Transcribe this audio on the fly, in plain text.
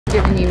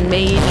Giving you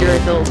major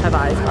Hills Have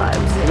Eyes vibes.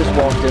 I just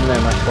walked in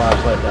there, my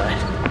flashlight died.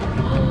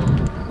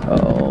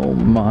 Oh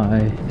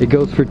my. It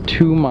goes for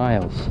 2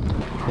 miles.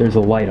 There's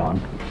a light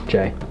on,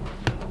 Jay.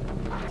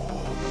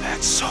 Oh,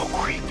 that's so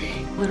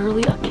creepy.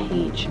 Literally a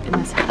cage in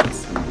this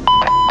house.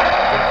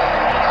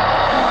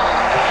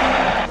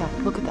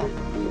 Look at that.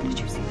 Did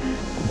you see that?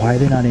 Why are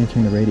they not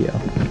answering the radio?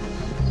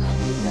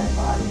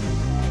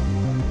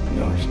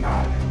 No, it's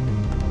not.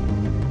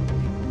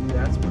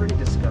 That's pretty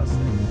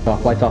disgusting.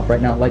 Off, lights off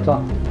right now, lights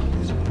off.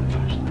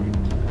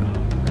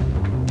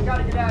 You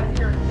gotta get out of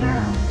here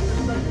now.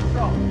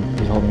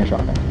 He's holding a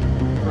shotgun.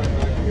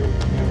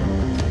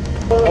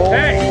 Oh.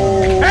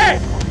 Hey! Hey!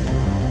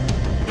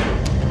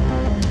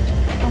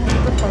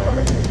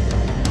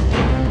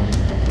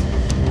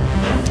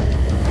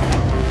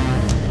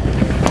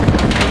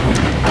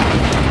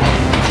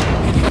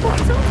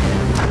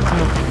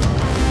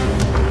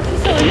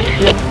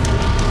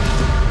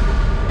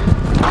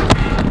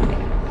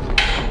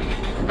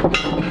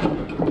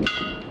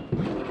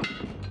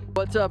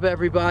 What's up,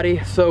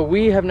 everybody? So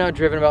we have now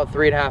driven about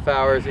 3.5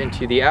 hours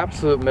into the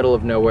absolute middle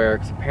of nowhere,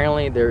 because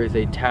apparently there is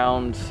a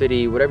town,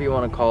 city, whatever you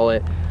want to call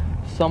it,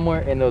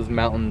 somewhere in those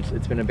mountains.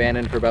 It's been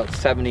abandoned for about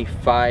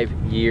 75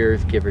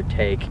 years, give or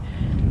take.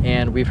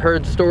 And we've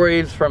heard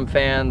stories from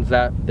fans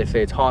that they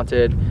say it's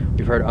haunted.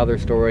 We've heard other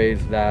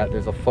stories that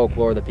there's a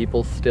folklore that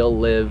people still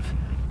live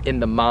in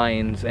the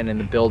mines and in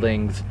the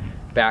buildings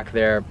back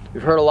there.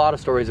 We've heard a lot of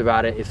stories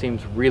about it. It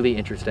seems really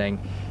interesting.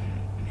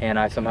 And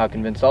I somehow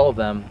convinced all of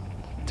them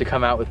to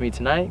come out with me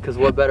tonight, because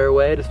what better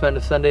way to spend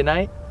a Sunday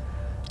night?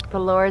 The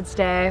Lord's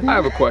Day. I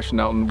have a question,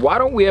 Elton. Why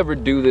don't we ever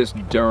do this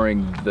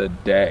during the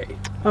day?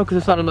 Oh, because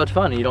it's not as much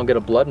fun. You don't get a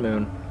blood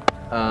moon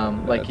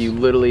like you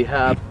literally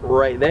have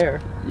right there.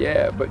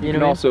 Yeah, but you know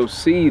can also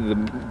see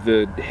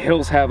the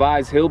Hills Have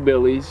Eyes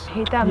hillbillies. I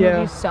hate that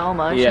movie so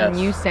much, and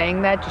you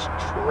saying that just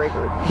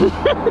triggered me.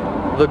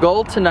 The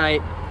goal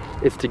tonight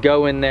is to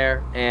go in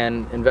there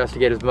and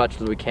investigate as much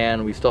as we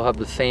can. We still have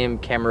the same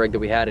camera rig that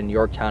we had in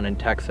Yorktown in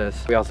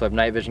Texas. We also have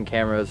night vision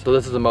cameras. So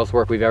this is the most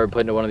work we've ever put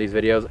into one of these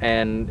videos.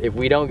 And if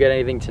we don't get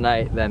anything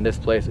tonight, then this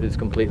place is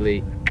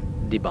completely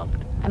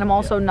debunked. And I'm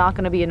also not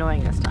gonna be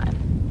annoying this time.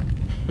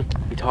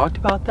 We talked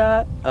about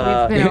that.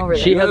 We've been over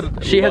she this.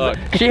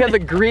 has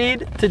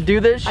agreed to do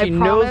this. She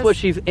knows what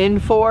she's in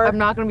for. I'm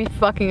not gonna be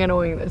fucking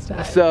annoying this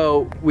time.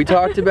 So we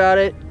talked about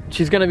it.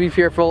 She's gonna be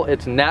fearful.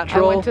 It's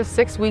natural. I went to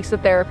 6 weeks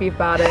of therapy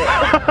about it.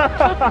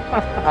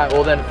 Alright,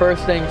 well then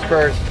first things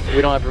first,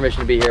 we don't have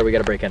permission to be here. We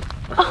gotta break in.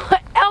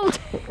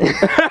 Elton!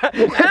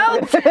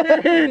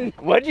 Elton!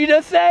 What'd you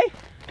just say?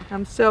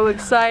 I'm so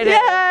excited.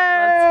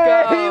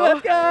 Yay!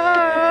 Let's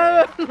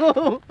go! Let's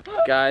go!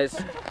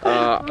 Guys,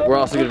 we're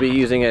also going to be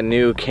using a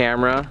new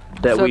camera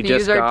that So we if you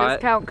just use our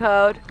got. discount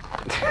code.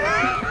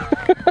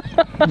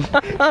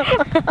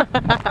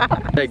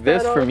 Take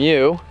this from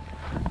you.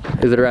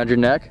 Is it around your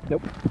neck?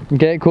 Nope.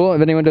 Okay, cool.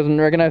 If anyone doesn't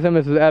recognize him,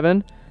 this is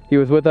Evan. He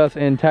was with us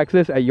in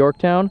Texas at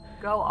Yorktown.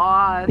 Go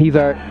on. He's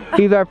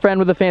our friend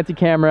with a fancy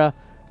camera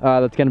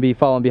that's gonna be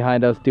following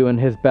behind us, doing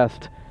his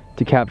best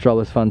to capture all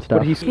this fun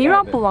stuff. Can you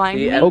not blind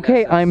me?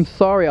 Okay, I'm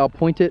sorry. I'll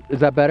point it. Is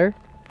that better?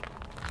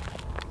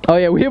 Oh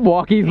yeah, we have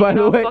walkies, by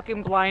the way.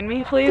 Fucking blind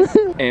me, please.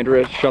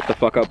 Andrea, shut the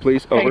fuck up,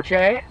 please. Over. Hey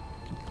Jay,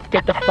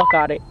 get the fuck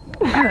out of it.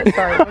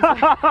 Sorry.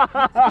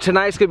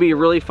 Tonight's going to be a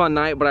really fun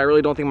night, but I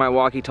really don't think my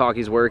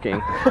walkie-talkie's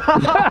working.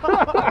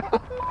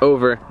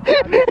 Over.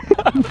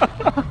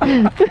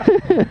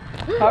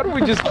 How do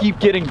we just keep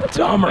getting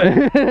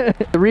dumber?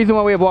 The reason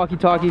why we have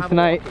walkie-talkies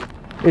tonight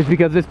is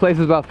because this place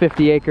is about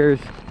 50 acres,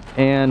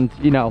 and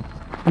you know,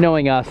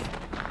 knowing us,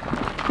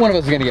 one of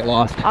us is gonna get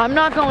lost. I'm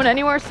not going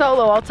anywhere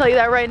solo, I'll tell you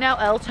that right now,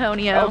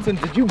 Eltonio. Elton,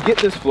 did you get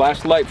this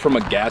flashlight from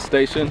a gas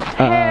station?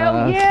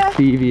 Hell yeah.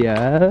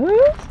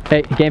 CVS.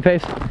 Hey, game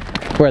face.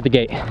 We're at the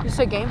gate. You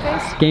said game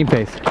face? Game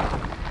face.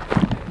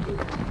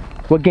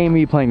 What game are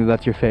you playing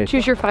that's your face?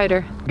 Choose your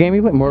fighter. Game are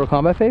you playing? Mortal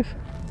Kombat face?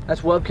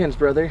 That's Webkins,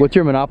 brother. What's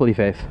your Monopoly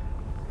face?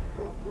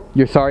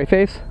 Your sorry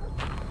face?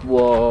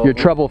 Whoa. Your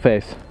trouble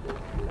face?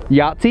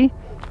 Yahtzee?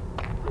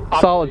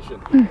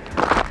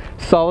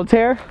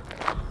 Solitaire?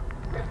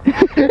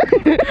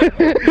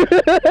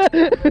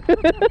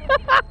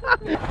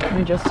 Let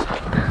me just...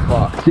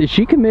 Is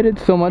she committed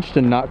so much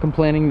to not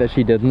complaining that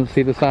she doesn't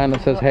see the sign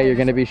that says, hey, you're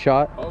gonna be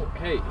shot? Oh,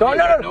 hey.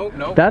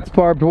 No. That's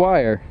barbed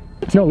wire.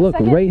 No, look,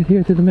 right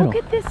here through the middle.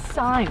 Look at this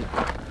sign.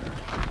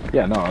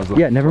 Yeah, no, I was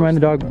looking. Yeah, never mind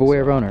the dog,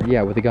 beware of owner.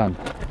 Yeah, with a gun.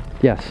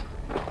 Yes.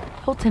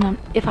 Hilton,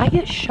 if I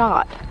get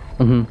shot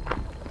and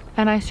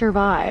I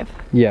survive,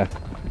 yeah,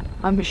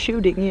 I'm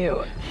shooting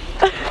you.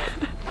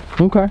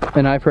 Okay,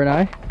 an eye for an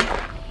eye.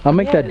 I'll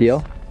make that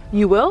deal.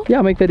 You will? Yeah,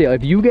 I'll make that deal.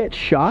 If you get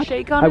shot,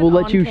 Shake on I will it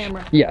let on you.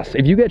 camera. Yes,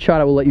 if you get shot,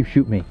 I will let you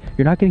shoot me.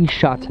 You're not getting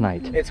shot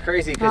tonight. It's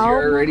crazy because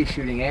you're already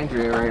shooting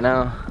Andrea right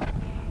now.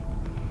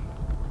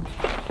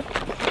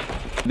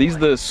 These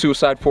the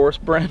Suicide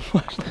Forest brand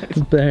flashlights?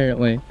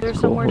 Apparently. There's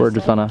Cool. somewhere We're to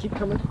just stay. on Keep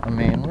coming. a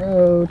main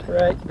road.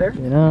 Right there.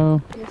 You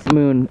know,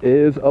 moon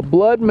is a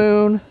blood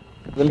moon.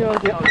 It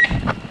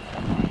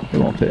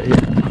won't fit here.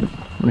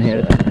 I'm gonna hand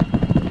it.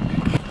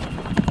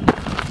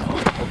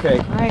 Okay.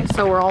 All right,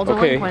 so we're all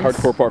Okay, delinquents.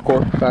 hardcore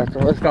parkour. Back,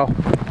 let's go.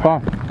 Come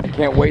on. I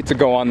can't wait to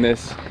go on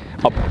this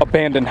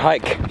abandoned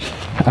hike.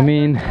 I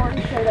mean,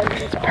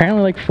 it's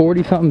apparently like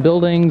 40 something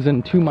buildings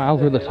and 2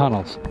 miles worth of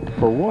tunnels.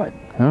 For what?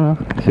 I don't know.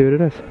 Let's see what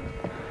it is.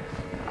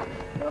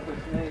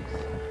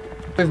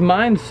 There's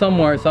mines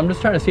somewhere, so I'm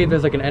just trying to see if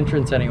there's like an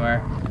entrance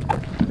anywhere.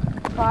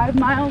 5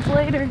 miles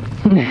later.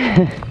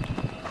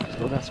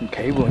 Still got some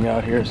cabling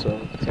out here,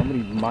 so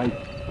somebody might.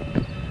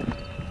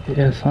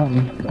 Yeah,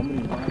 something.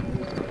 Somebody might.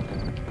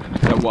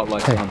 Is that what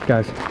lights Hey, on?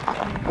 guys.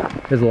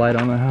 There's a light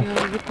on the house.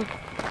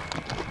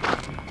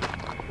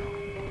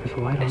 There's a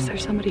light on. Is there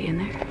somebody in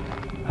there?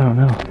 I don't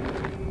know.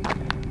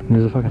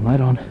 There's a fucking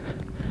light on.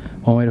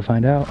 One way to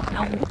find out.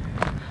 No,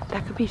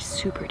 that could be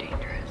super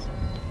dangerous.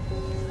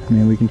 I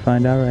mean, we can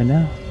find out right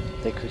now.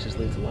 They could just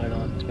leave the light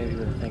on to maybe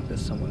even think that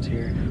someone's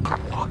here. We're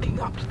walking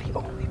up to the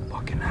only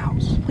fucking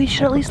house. We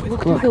should at least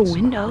look through the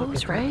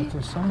windows, right? If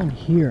there's someone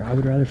here, I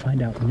would rather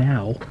find out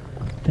now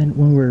than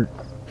when we're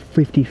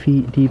 50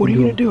 feet deep. What are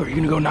you gonna do? Are you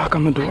gonna go knock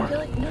on the door?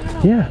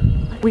 Yeah.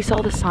 We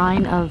saw the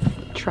sign of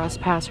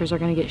trespassers are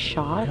gonna get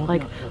shot.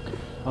 Like,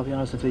 I'll be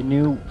honest, if they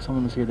knew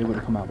someone was here, they would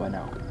have come out by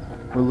now.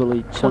 We're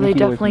literally 20 so they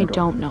feet away from definitely the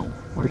door. don't know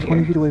we're We're 20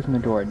 here. feet away from the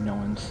door and no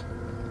one's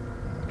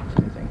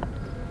said anything.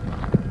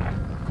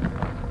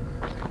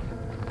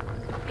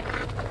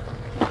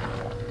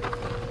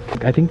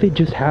 I think they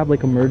just have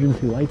like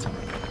emergency lights on.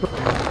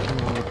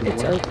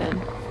 It's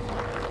open.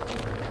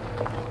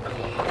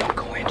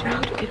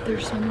 Dude, if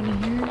there's someone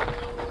in here.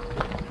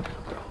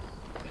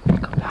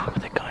 Come down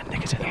with a gun,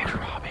 niggas in there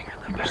robbing or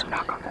they better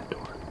knock on that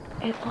door.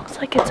 It looks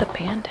like it's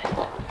abandoned.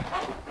 Oh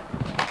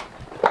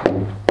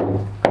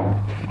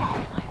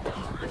my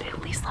god,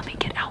 at least let me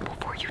get out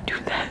before you do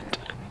that.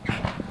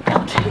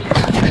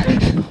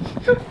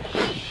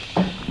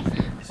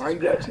 Why are you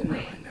guys in there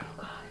right now?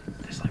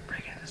 Just like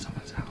breaking into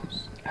someone's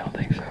house. I don't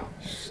think so.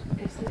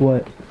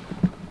 What?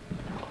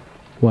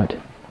 What?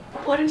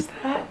 What is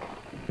that?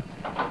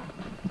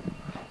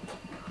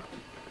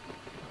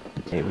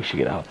 Hey, we should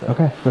get out though.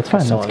 Okay, that's fine.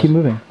 Let's Someone's- keep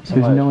moving. There's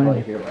someone's no one probably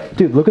in here, right?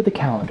 Dude, look at the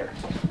calendar.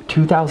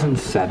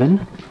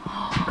 2007?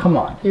 Come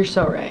on. You're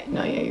so right.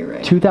 No, yeah, you're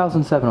right.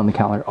 2007 on the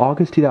calendar.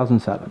 August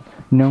 2007.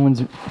 No one's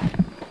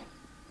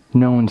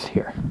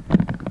here.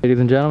 Ladies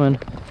and gentlemen,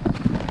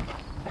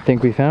 I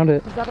think we found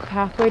it. Is that a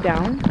pathway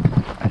down?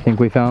 I think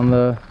we found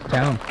the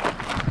town.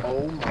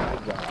 Oh my god.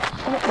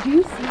 Oh, do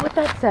you see what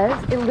that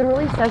says? It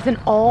literally says in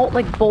all,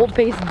 like,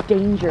 bold-faced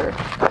danger.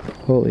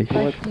 Holy shit.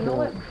 Like, you know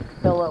what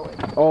billow is?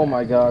 Oh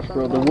my gosh,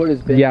 bro. The wood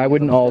is big. Yeah, I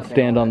wouldn't all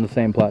stand on the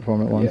same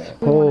platform at once. Yeah.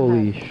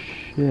 Holy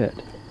shit.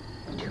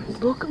 Dude,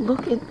 look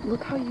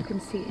how you can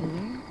see in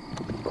there.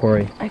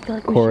 Corey. I feel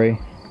like we Corey.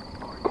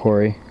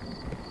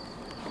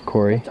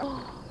 Corey. should...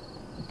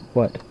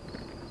 What? Do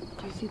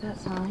you see that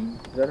sign?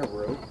 Is that a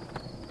rope?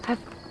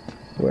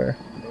 Where?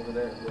 Over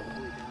there.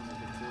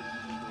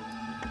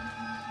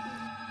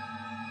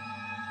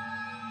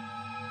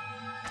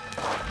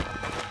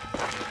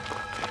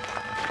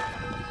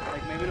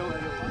 Like maybe don't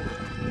let it light.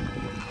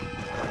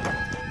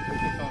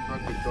 Maybe someone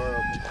broke the door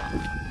open.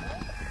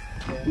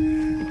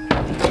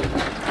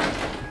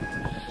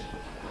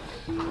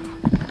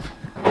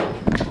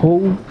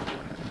 Oh.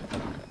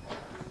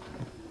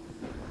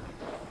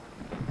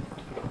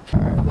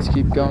 Alright, let's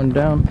keep going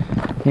down.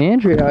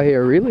 Andrea out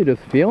here really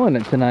just feeling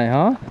it tonight,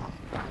 huh?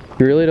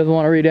 She really doesn't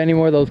want to read any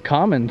more of those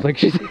comments. Like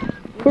she's...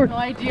 No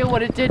idea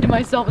what it did to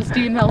my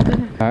self-esteem,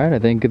 Elton. Alright, I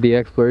think the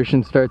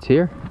exploration starts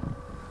here.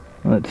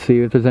 Let's see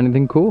if there's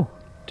anything cool.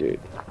 Dude,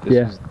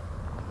 Yeah.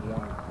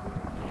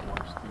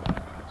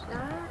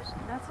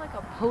 That's like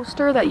a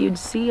poster that you'd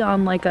see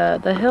on like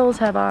The Hills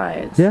Have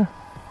Eyes. Yeah.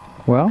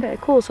 Well. Okay,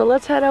 cool. So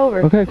let's head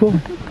over. Okay, cool.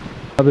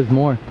 Oh, there's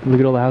more. Look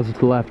at all the houses to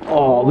the left.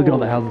 Oh, look at all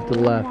the houses to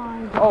the left.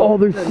 Oh,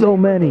 there's so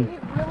many.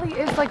 It really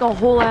is like a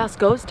whole ass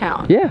ghost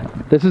town. Yeah,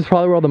 this is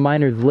probably where all the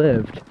miners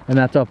lived, and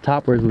that's up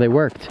top where they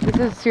worked.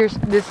 This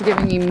is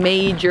giving me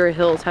major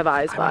Hills Have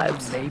Eyes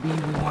vibes. Maybe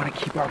we want to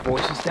keep our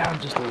voices down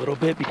just a little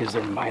bit because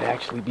there might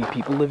actually be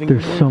people living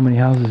There's here. so many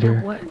houses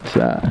here. What? It's,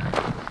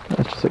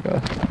 that's just like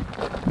a...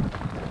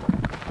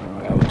 Oh,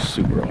 that looks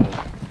super old.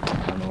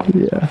 I don't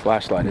know. Yeah.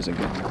 Flashlight isn't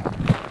good.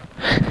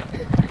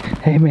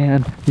 Hey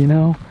man, you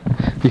know,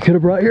 you could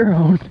have brought your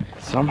own.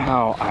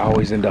 Somehow I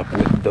always end up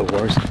with the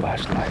worst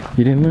flashlight.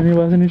 You didn't learn your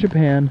lesson in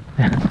Japan.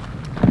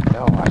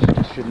 No, I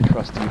just shouldn't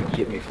trust you to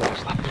give me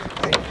flashlight.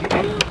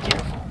 Hey, be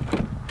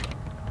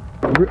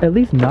careful. At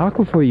least knock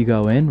before you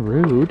go in.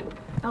 Rude.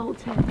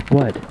 Elton,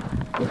 What?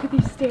 look at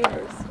these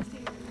stairs.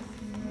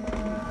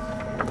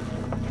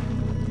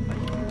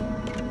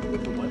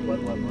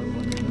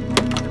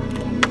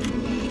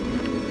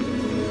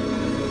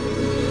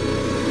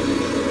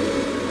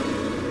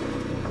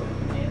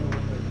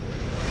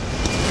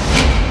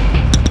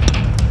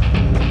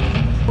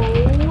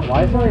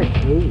 Why is there a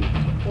cage?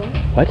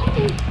 What?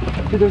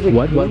 Dude, there's a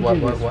What?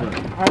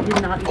 I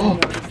did not even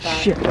notice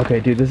that. Shit. Okay,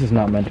 dude, this is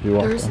not meant to be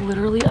walked There's on.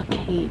 literally a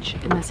cage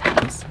in this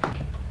house.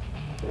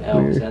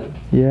 Elton.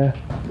 Yeah.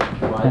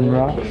 Why And is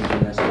there a rocks. cage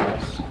in this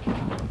house?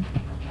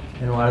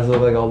 And why does it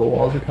look like all the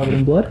walls are covered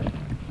in blood?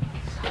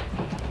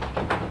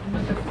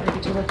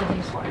 look at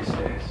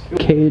these?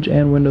 Cage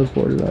and windows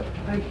boarded up.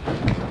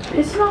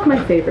 It's not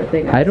my favorite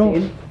thing I've I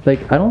don't seen.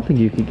 like. I don't think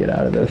you could get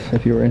out of this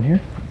if you were in here.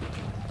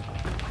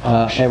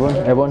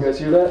 Everyone. You guys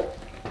hear that?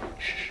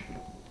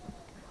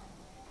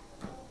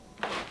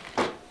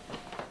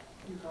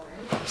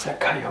 Is that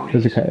coyote?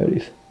 Those are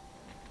coyotes.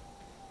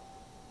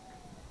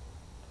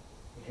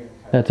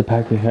 That's a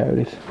pack of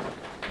coyotes.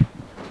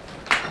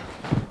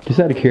 Just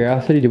out of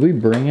curiosity, did we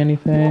bring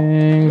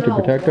anything to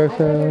protect Why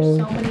ourselves?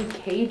 are there so many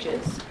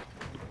cages?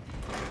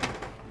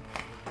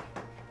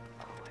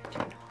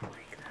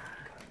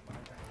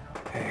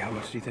 Hey, how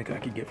much do you think I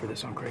could get for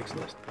this on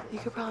Craigslist? You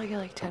could probably get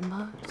like 10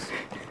 bucks.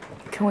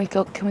 Can we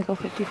go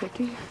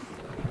 50-50?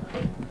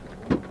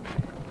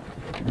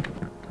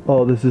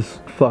 Oh, this is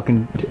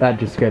fucking. That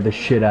just scared the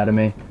shit out of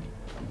me.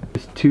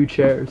 There's 2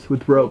 chairs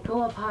with rope.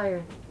 Go up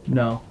higher.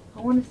 No.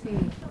 I want to see.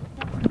 You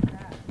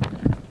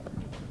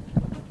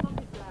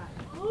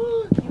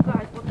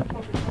guys, what the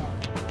fuck is that?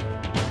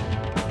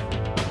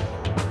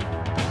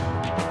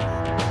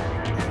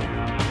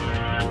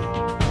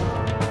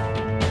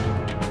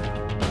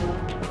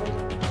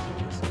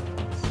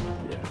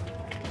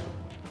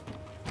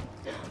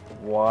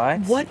 What?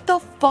 What the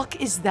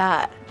fuck is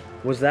that?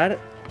 Was that it?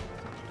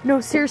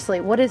 No,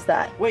 seriously, what is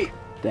that? Wait.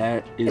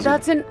 That is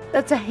That's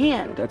a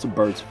hand. that's a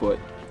bird's foot.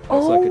 That's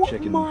Oh like a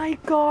chicken. my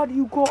god,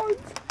 you guys.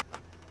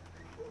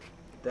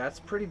 That's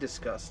pretty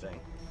disgusting.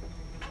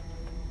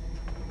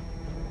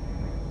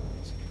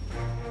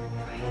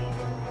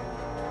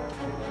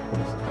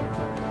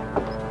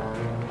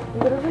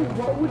 Literally,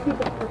 what would be the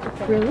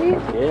perfect? Really?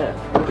 Yeah.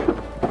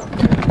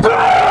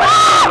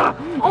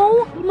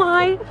 Oh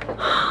my.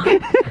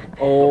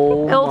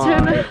 Oh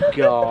Elton. my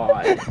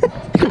god.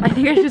 I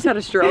think I just had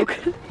a stroke.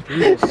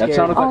 That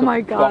sounded like Oh my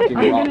a god, fucking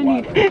I'm gonna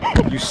need.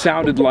 Rottweiler. You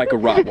sounded like a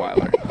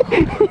Rottweiler.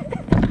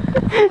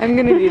 I'm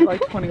gonna need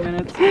like 20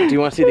 minutes. Do you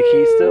want to see the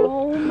keys still?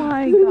 Oh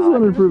my I just god.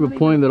 wanted to prove a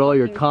point that all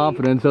your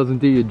confidence doesn't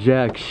do you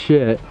jack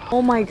shit.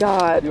 Oh my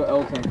god. Yo,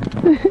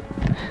 Elton.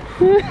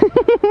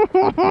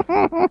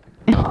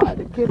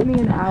 God, give me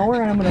an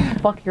hour and I'm gonna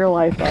fuck your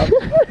life up.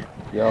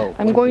 Yo.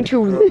 I'm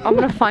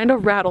gonna find a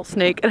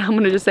rattlesnake and I'm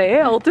gonna just say, hey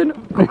Elton.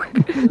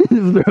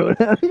 Just throw it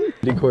at me.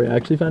 Did Corey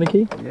actually find a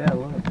key? Yeah,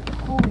 look.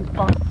 Holy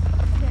fuck.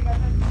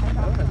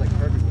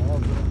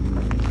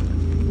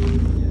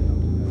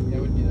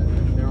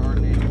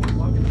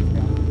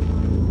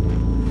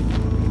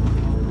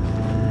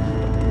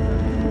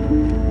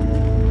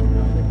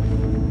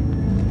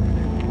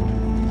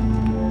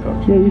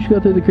 Yeah, you should go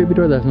through the creepy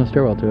door. There's no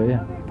stairwell to it,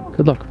 yeah.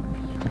 Good luck.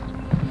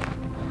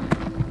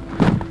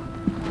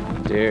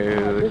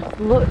 Dude.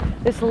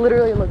 This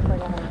literally looks like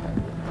a home.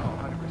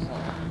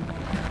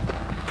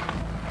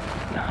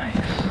 Nice.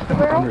 I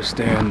don't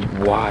understand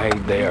why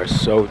they are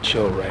so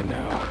chill right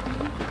now.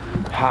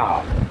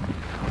 How?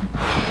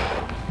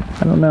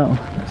 I don't know.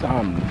 'Cause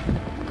I'm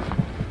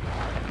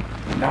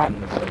not in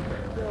the mood.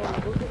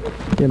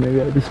 Yeah,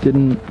 maybe I just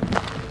didn't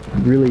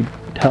really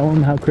tell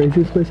him how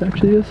crazy this place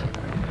actually is.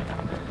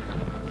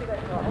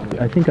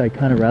 I think I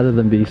kind of rather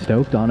than be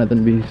stoked on it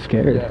than be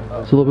scared. Yeah.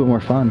 It's a little bit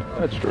more fun.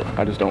 That's true.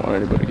 I just don't want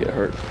anybody to get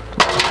hurt.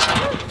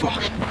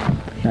 Fuck.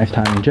 Nice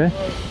timing, Jay.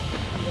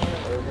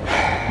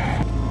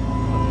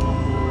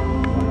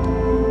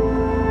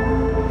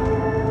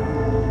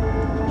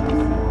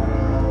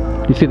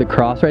 You see the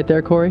cross right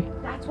there, Corey?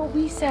 That's what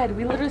we said.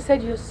 We literally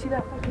said you see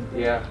that fucking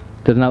thing. Yeah.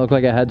 Doesn't that look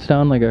like a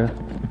headstone? Like a...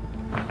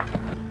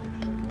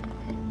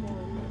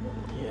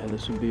 Yeah,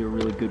 this would be a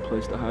really good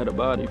place to hide a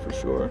body for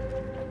sure.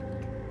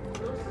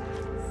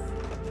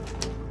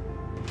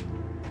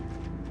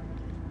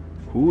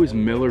 Who is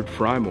Millard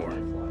Frymore?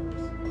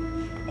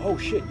 Oh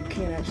shit, you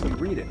can't actually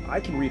read it. I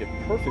can read it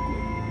perfectly.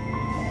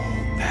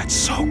 That's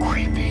so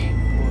creepy.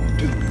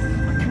 Dude. Come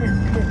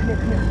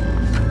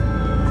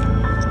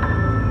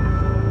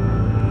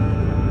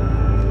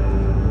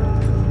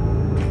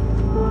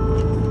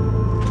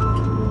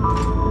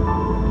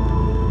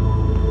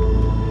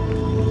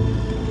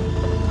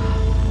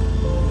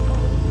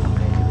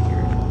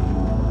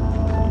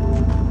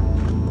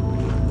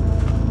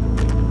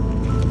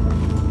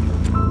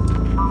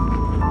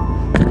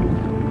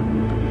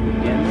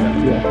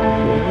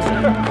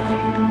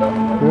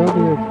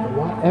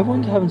here.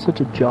 Everyone's having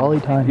such a jolly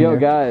time Yo, here.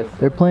 guys.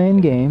 They're playing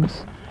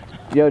games.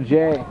 Yo,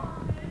 Jay.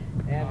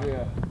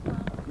 Andrea.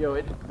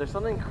 Yo, there's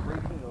something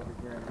creaking over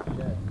here in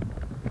the shed.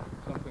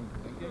 Something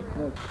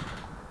creaking?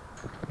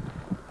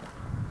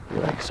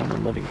 Like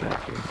someone living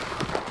back here.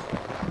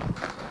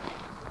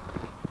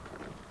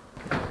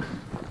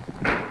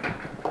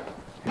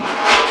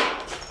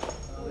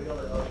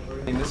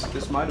 I mean,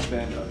 this might have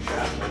been a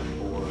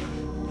chaplain or...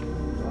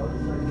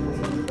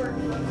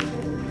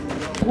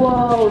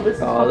 Whoa, this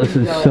is Oh, this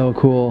is so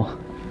cool.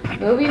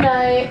 movie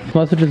night. This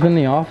must have just been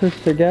the office,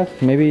 I guess.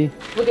 Maybe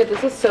Look at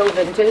this, is so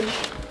vintage.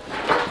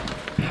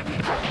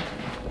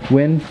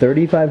 win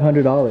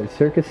 $3,500.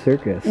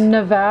 Circus.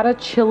 Nevada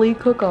chili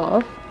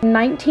cook-off.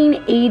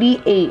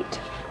 1988.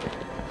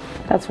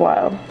 That's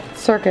wild.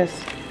 Circus.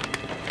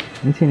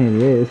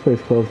 1988. This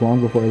place closed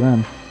long before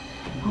then.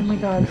 Oh my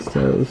god. It's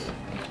closed.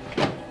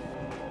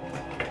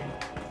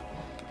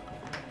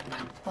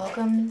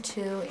 Welcome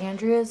to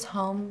Andrea's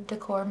home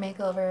decor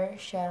makeover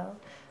show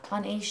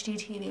on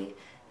HGTV.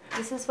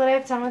 This is what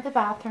I've done with the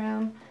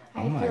bathroom.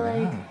 I feel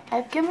like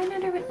I've given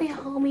it a really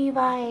homey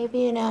vibe,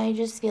 you know, I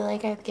just feel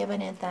like I've given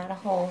it that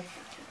whole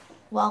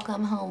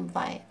welcome home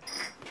vibe.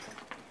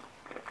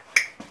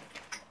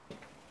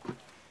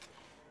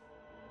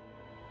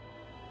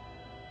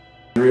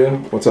 Andrea,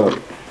 what's up?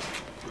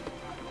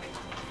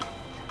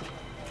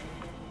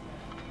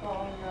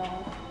 Oh no.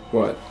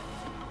 What?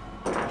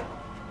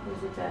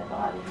 There's a dead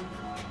body.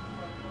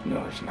 No,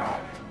 there's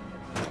not.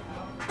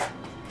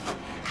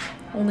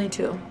 Only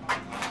 2.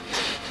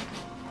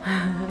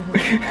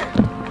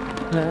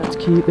 Let's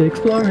keep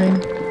exploring.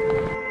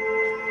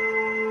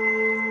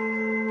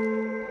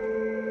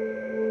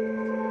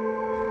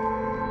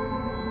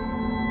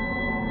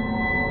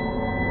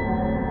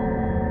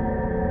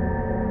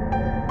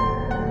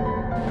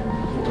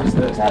 What's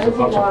this? That is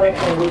a lot of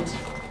food.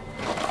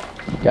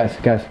 Guys,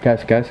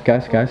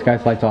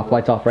 lights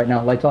off right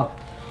now, lights off.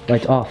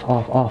 Lights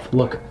off.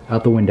 Look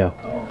out the window.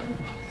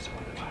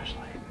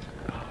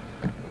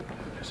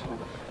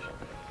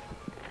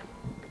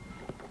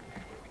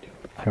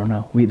 I don't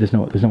know. There's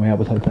no way out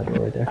without that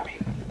door right there.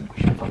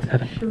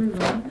 Should we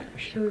run?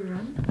 Should we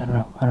run?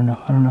 I don't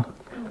know.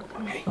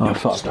 Oh,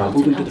 fuck. Stop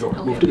moving to the door.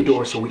 Move to the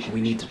door so we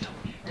need to.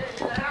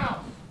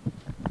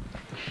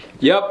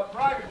 Yep.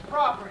 Private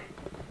property.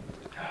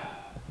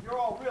 You're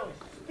all really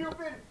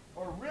stupid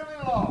or really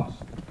lost.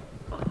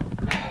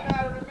 Doesn't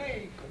matter to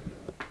me.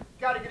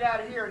 Got to get out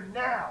of here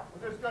now, or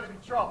there's going to be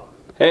trouble.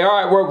 Hey, all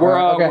right, we're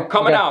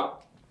coming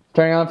out.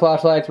 Turning on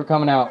flashlights, we're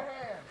coming out.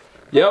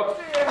 Yep.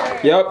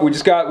 We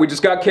just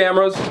got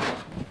cameras.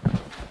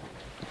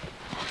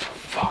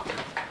 Fuck.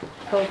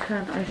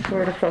 Elton, I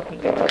swear to fucking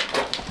God.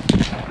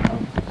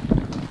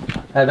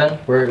 Evan,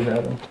 where is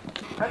Evan?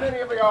 How many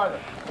of you are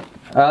there?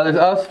 There's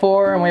us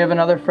 4, and we have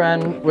another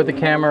friend with the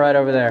camera right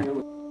over there.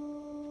 Hands.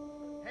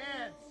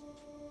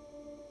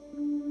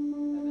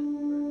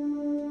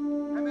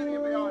 How many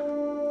of you are there?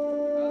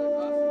 There's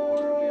us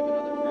 4, and we have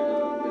another friend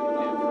with the camera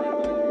right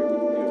over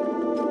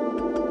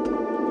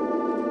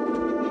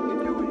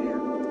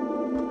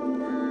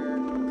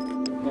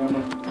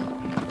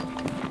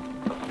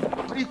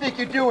What do you think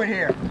you're doing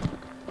here?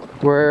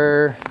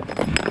 We're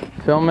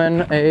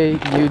filming a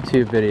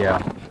YouTube video.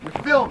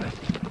 You're filming.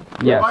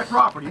 Yes. My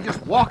property. You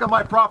just walk on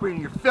my property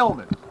and you're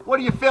filming. What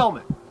are you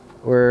filming?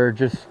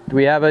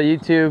 We have a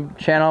YouTube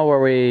channel where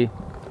we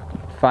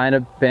find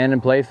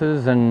abandoned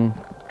places and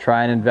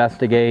try and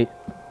investigate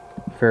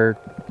for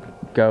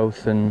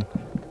ghosts and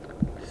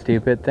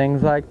stupid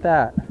things like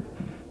that.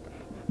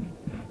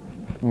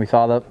 And we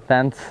saw the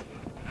fence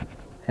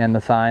and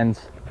the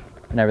signs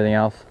and everything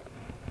else.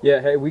 Yeah.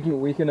 Hey, we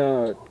can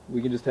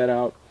just head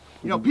out.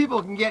 You know,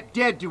 people can get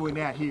dead doing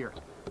that here.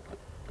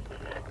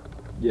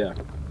 Yeah.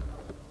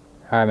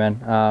 All right,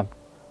 man.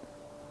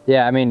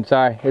 Yeah, I mean,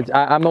 sorry.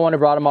 I'm the one who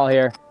brought them all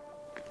here.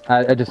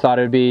 I just thought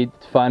it'd be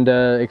fun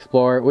to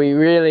explore. We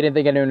really didn't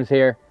think anyone was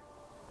here.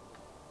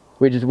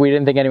 We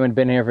didn't think anyone had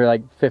been here for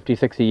like 50,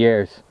 60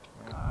 years.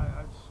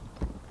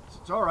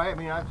 It's all right. I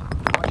mean, I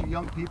want you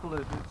young people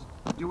to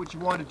do what you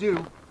want to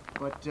do,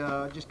 but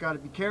just got to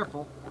be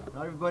careful.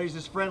 Not everybody's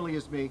as friendly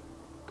as me.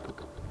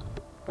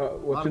 A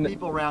lot of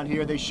people around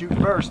here, they shoot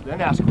first,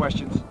 then ask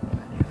questions.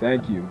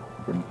 Thank you.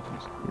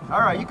 All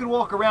right, you can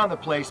walk around the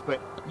place,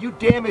 but you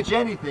damage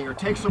anything or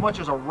take so much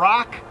as a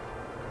rock,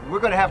 we're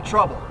going to have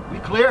trouble. We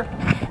clear?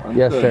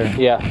 Yes, sir.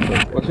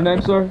 Yeah. What's your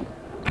name, sir?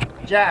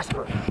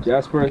 Jasper.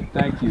 Jasper,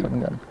 thank you.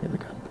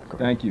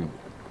 Thank you.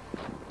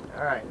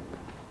 All right.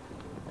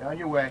 On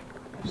your way.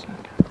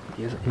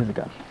 He has a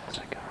gun.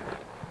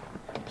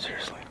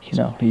 Seriously?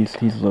 No, he's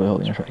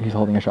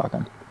holding a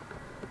shotgun.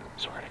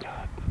 Swear to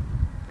God.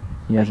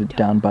 He has it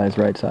down by his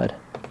right side.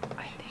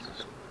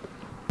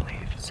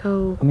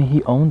 So I mean,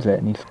 he owns it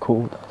and he's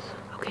cool with us.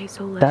 okay,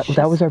 so let's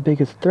That was our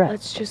biggest threat.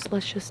 let's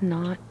just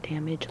not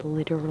damage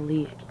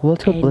literally. Well,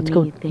 let's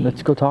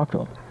go talk to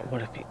him.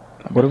 What if he...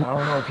 What I if-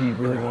 don't know if he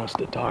really wants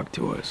to talk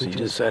to us. He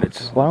just said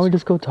it's... Why don't we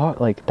just go talk?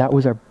 Like, that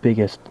was our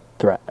biggest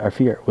threat. Our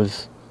fear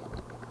was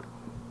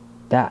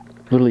that.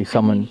 Literally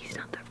someone... He's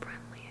not the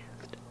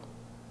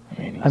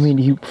friendliest. I mean,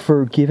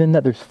 given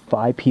that there's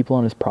 5 people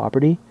on his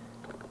property,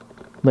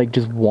 like,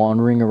 just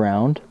wandering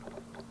around,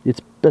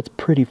 that's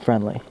pretty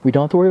friendly. We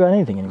don't have to worry about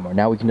anything anymore.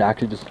 Now we can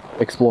actually just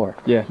explore.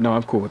 Yeah, no,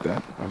 I'm cool with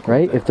that.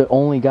 Right? If the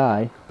only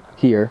guy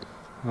here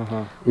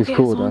is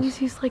cool with as long us. as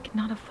he's like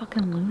not a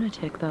fucking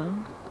lunatic though.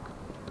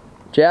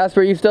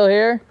 Jasper, you still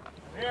here?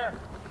 Here.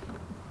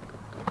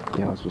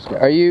 Yeah, let's just go.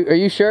 Are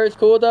you sure it's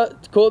cool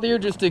with you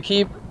just to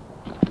keep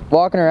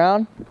walking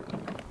around?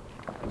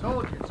 I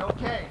told you, it's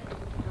okay.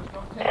 Just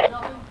don't take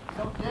nothing,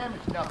 don't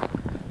damage nothing.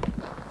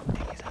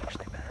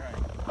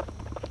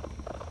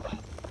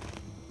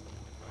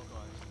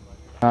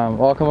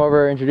 I'll come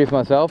over and introduce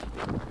myself.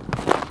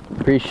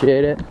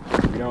 Appreciate it.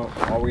 You know,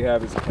 all we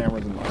have is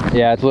cameras and lights.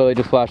 Yeah, it's literally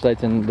just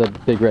flashlights and the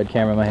big red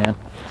camera in my hand.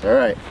 All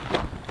right.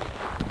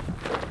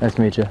 Nice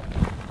to meet you.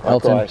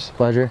 Elton, Likewise.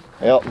 pleasure.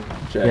 Elton.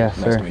 Jay, Yes,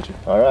 nice sir. to meet you.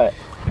 All right.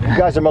 You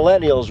guys are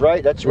millennials,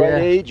 right? That's right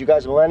age. You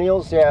guys are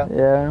millennials, yeah.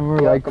 Yeah, and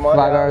we're like come on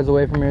 5 down. hours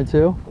away from here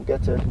too. We'll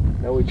get to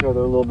know each other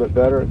a little bit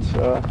better. It's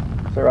all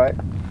right.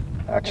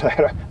 Actually,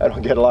 I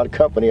don't get a lot of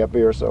company up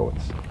here, so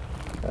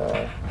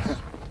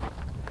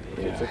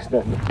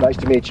it's nice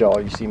to meet y'all.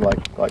 You seem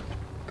like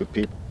good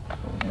people.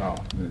 No,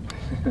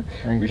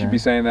 we should be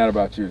saying that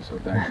about you. So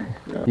thank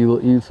you.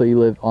 Yeah. So you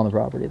live on the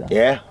property then?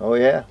 Yeah. Oh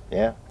yeah.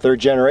 Yeah. 3rd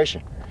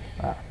generation.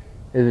 Wow.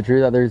 Is it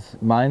true that there's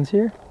mines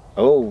here?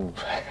 Oh,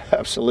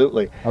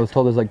 absolutely. I was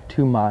told there's like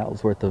 2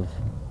 miles worth of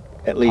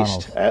At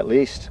least. tunnels. At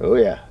least. Oh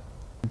yeah.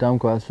 Dumb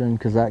question,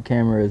 because that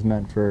camera is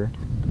meant for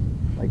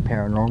like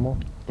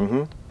paranormal.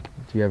 Mm-hmm.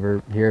 Do you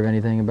ever hear of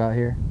anything about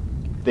here?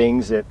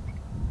 Things that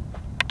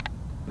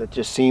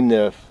just seem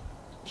to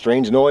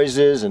strange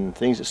noises and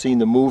things that seem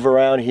to move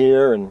around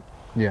here and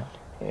yeah.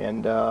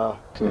 And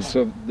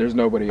so there's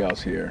nobody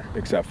else here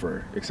except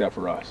for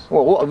us.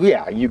 well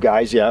yeah, you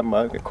guys, yeah,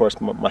 of course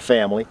my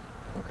family,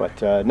 but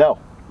no,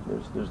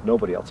 there's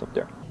nobody else up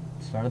there.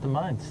 Start at the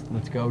mines.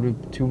 Let's go to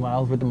 2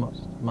 miles with the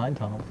mine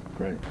tunnels.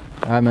 Great.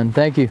 All right, man.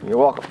 Thank you. You're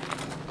welcome.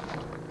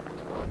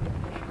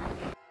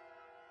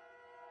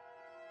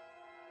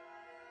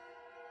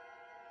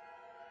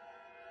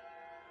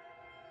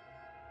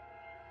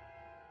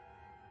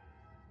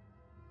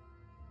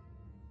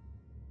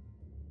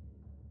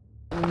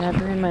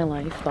 Never in my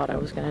life thought I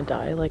was gonna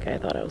die like I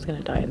thought I was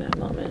gonna die in that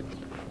moment.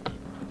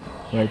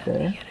 Right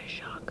there. He had a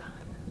shotgun.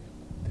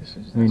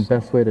 I mean,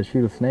 best way to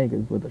shoot a snake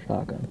is with a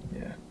shotgun.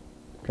 Yeah.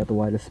 Got the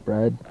widest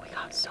spread. We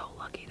got so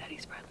lucky that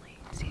he's friendly.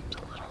 Seems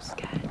a little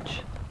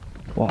sketch.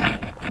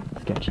 Why?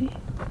 Sketchy?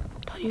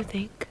 Don't you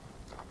think?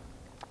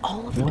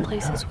 All of the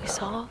places we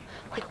saw,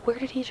 like where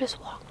did he just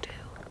walk to?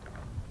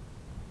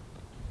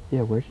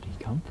 Yeah, where did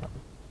he come from?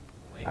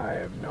 I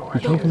have no He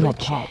idea. came from up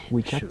top.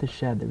 We checked the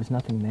shed. There was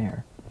nothing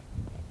there.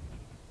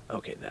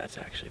 Okay, that's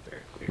actually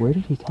very weird. Where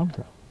did he come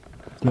from?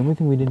 The only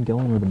thing we didn't go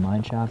in were the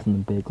mine shafts and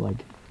the big,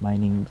 like,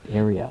 mining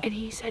area. And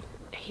he said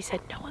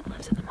no one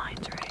lives in the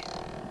mines, right?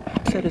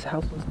 He said his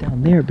house was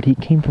down there, but he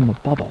came from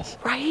above us.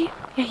 Right?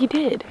 Yeah, he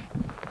did.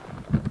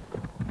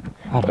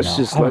 I don't know. Let's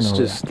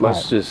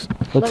just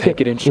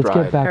take it in stride. Let's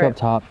get back up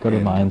top, go to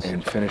the mines.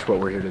 And finish what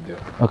we're here to do.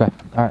 Okay.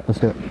 All right, let's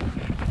do it.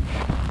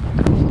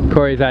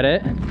 Corey, is that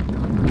it?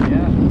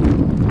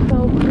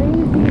 So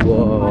crazy.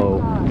 Whoa.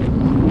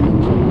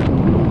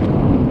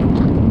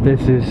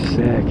 This is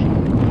sick.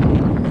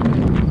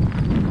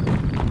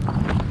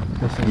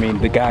 I mean,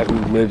 the guy who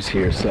lives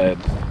here said,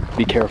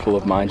 be careful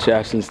of mine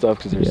shafts and stuff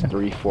because there's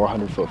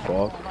 300-400 foot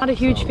fog. Not a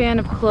huge fan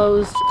of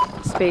closed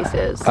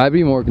spaces. I'd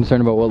be more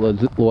concerned about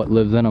what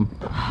lives in them.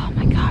 Oh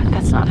my god,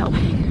 that's not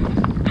helping.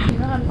 You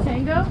know how to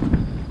tango?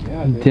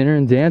 Yeah. Dinner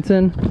and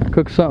dancing,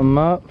 cook something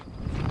up.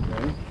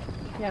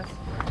 Yes.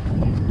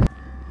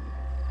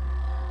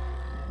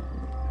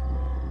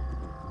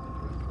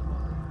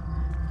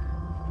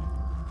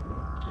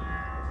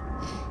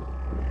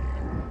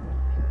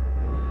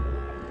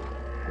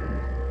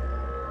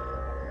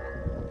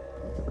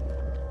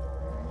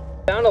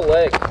 Down a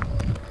leg.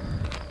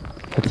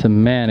 It's a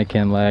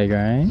mannequin leg,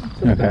 right?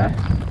 Okay.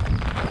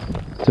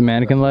 It's a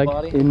mannequin leg?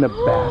 In the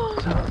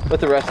bathtub.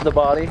 With the rest of the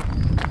body.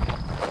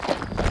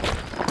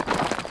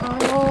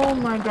 Oh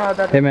my god,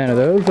 that is Hey man, are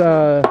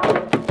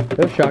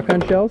those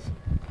shotgun shells?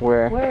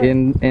 Where?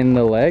 In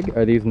the leg?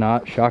 Are these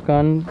not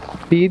shotgun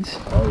beads?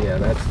 Oh yeah,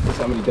 that's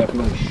somebody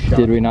definitely shot.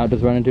 Did we not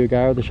just run into a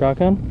guy with a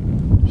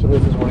shotgun? So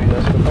this is what he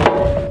does for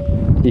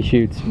fun. He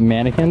shoots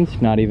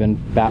mannequins, not even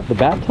the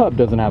bathtub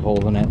doesn't have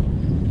holes in it.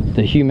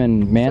 The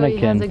human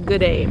mannequin. So he has a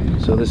good aim.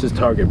 So this is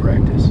target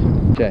practice.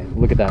 Okay,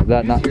 look at that. Is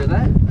that not Hear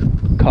that?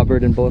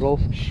 covered in bullet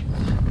holes?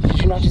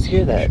 Did you not just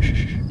hear that?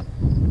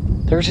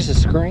 There was just a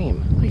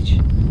scream.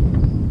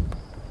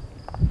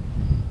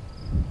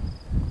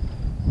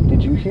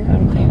 Did you hear that?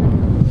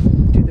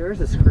 Dude, there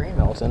was a scream,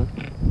 Elton.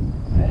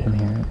 I didn't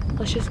hear it.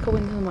 Let's just go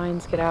into the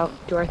mines, get out,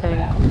 do our thing.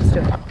 Let's do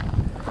it.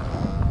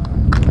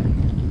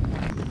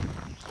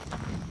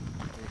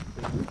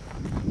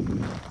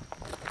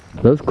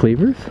 Those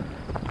cleavers?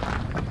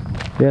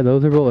 Yeah,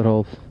 those are bullet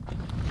holes.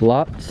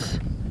 Lots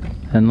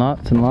and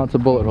lots and lots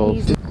of bullet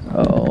holes.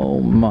 Oh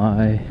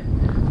my.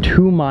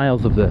 2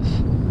 miles of this.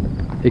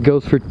 It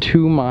goes for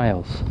 2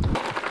 miles.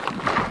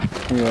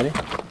 You ready?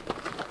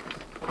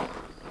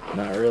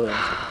 Not really.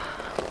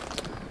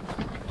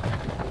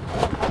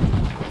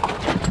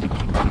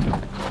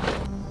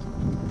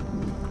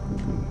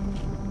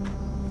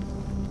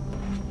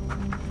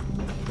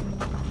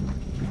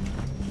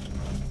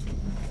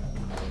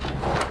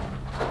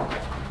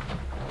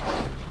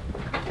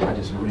 I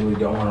just really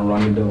don't want to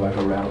run into like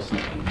a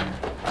rattlesnake in here.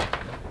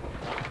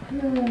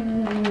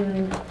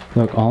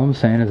 Look, all I'm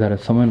saying is that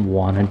if someone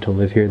wanted to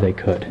live here, they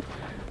could.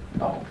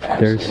 Oh,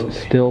 There's absolutely.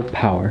 still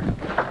power.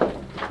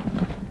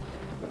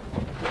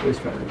 There's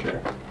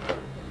furniture.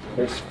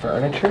 There's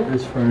furniture?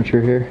 There's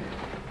furniture here.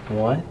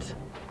 What?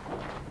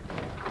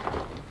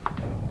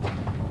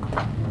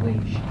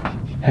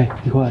 Hey,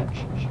 be quiet.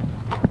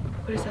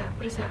 What is that?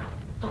 What is that?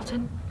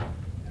 Elton?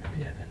 Better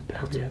be Evan.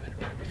 Better be Evan.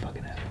 Better be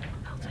fucking Evan.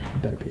 Elton?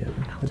 better be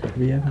Evan. It better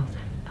be Evan.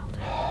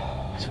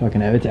 It's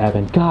fucking Evan. It's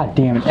Evan. God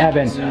damn it,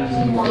 Evan.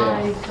 Oh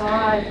my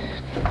god.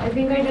 I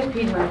think I just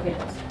peed my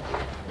pants.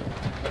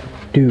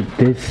 Dude,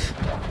 this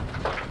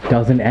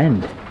doesn't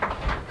end.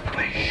 How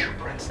many shoe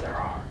prints there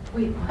are?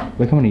 Wait, what?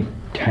 Look how many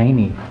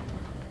tiny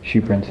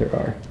shoe prints there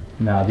are.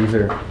 Nah, these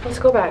are... Let's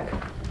go back.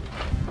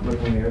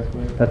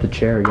 That's a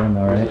chair again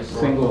though, right? There's a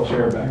single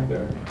chair back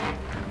there.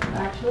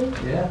 Actually?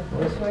 Yeah.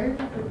 I swear?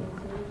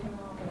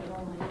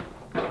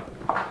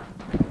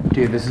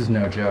 Dude, this is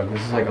no joke.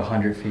 This is like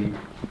 100 feet.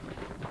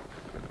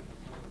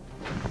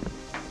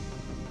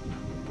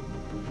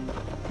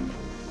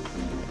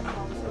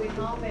 Sweet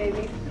home,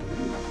 baby.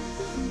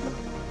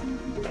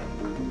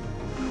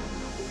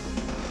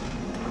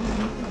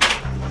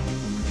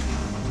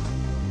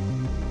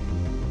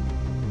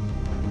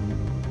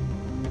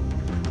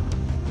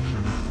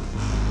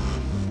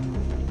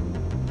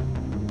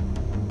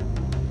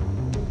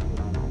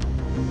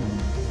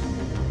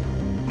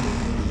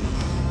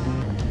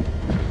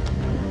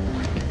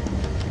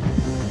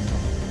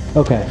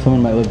 Okay,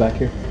 someone might live back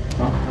here.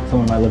 Huh?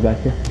 Someone might live back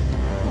here.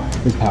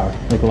 There's power.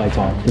 Like the light's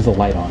on. There's a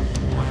light on.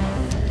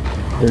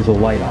 There's a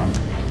light on,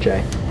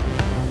 Jay.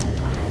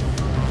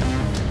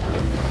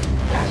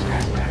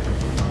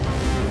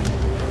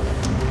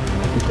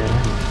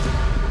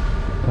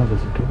 Oh,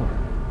 there's a door.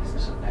 This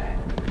is a bed.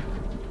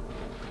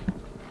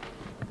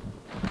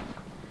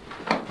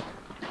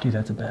 Dude,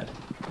 that's a bed.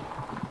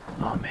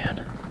 Oh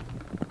man.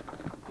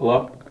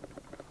 Hello?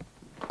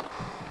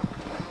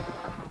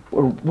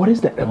 Or what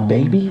is that? A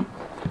baby?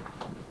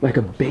 Like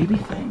a baby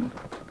thing?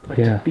 Like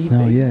Yeah. to feed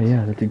No, babies?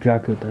 yeah. That's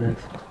exactly what that is.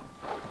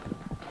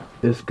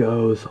 This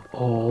goes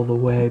all the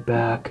way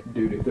back.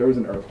 Dude, if there was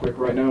an earthquake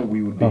right now,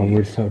 we would be... Oh,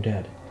 we're so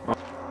dead.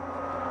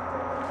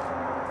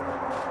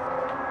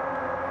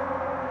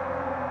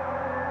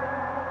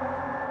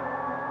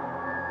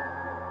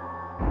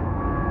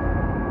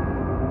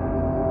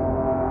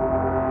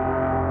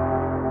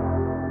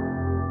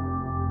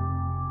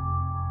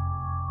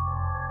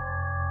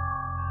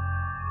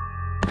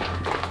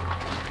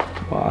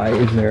 Why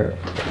is there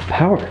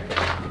power?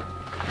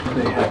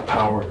 They have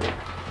power.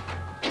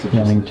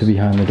 Nothing to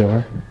behind the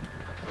door.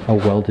 A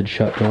welded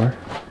shut door.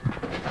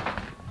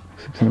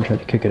 Looks like someone tried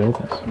to kick it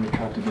open. Somebody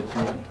tried to get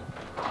through it.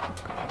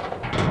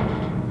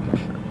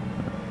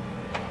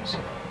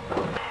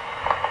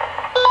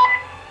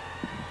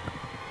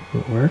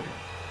 Did it work?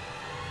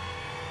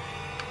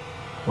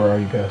 Where are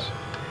you guys?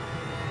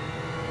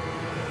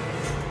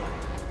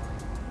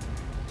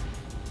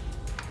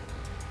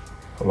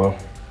 Hello?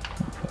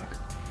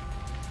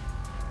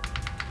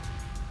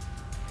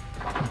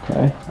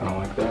 Okay. I don't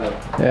like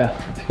that.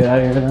 Yeah, let's get out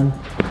of here then.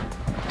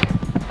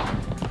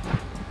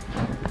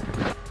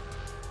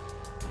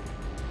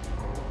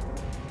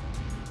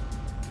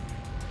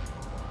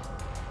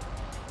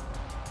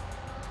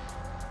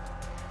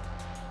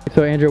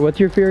 So Andrea, what's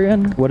your fear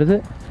again? What is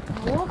it? I'm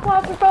a little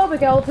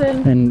claustrophobic,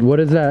 Elton. And what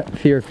does that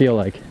fear feel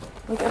like?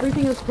 Like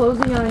everything is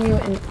closing on you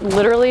and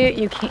literally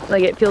you can't,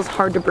 like it feels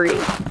hard to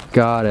breathe.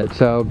 Got it.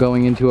 So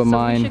going into a So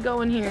mine. we should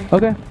go in here.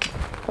 Okay.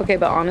 Okay,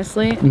 but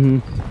honestly, Mm-hmm.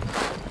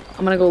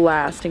 I'm gonna go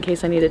last in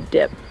case I need a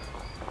dip.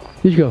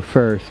 You should go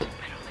first. I don't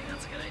think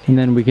that's a good idea. And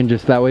then we can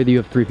just, that way you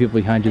have 3 people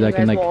behind you that You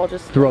can guys like will all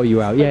just, throw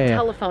you out. like, Yeah, yeah.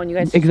 telephone, you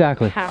guys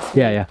Exactly. pass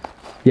Yeah, me yeah.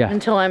 Yeah.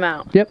 until I'm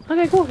out. Yep.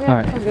 Okay, cool. Yeah, All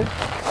right. sounds good.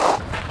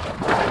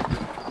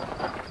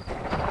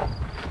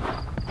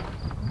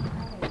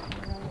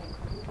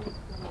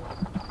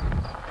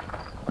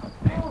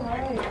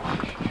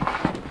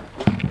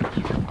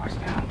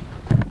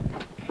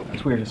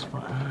 That's weird as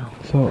fuck.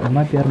 So I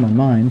might be out of my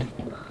mind,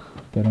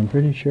 but I'm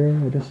pretty sure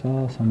I just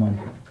saw someone.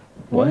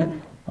 What?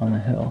 On the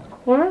hill.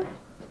 What?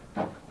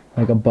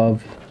 Like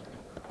above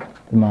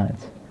the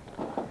mines.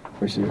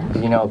 For serious?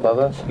 You know, above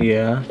us?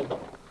 Yeah.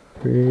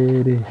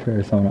 Pretty sure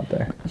there's someone up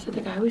there. Is it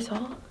the guy we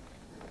saw?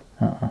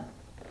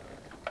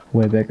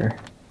 Way bigger.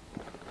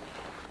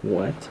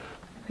 What?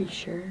 Are you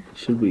sure?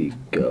 Should we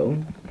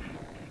go?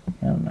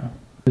 I don't know.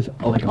 It's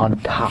like on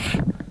top.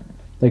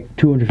 Like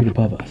 200 feet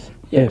above us.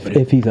 Yeah, if, but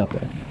if he's up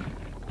there.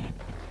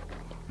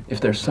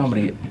 If there's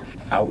somebody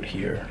out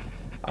here,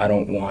 I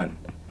don't want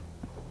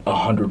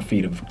 100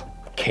 feet of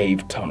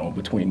cave tunnel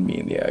between me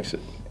and the exit.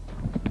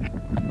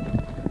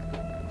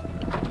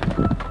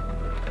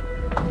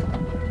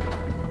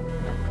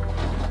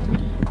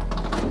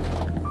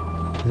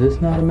 Is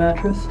this not a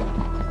mattress?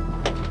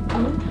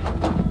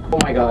 Oh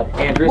my god.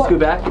 Andrea, scoot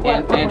back.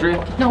 Andrea?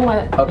 No,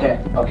 what?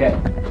 Okay, okay.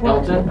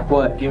 Elton?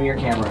 What? Give me your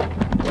camera.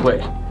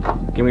 Quick.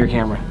 Give me your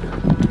camera.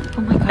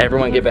 Oh my god.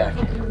 Everyone get back.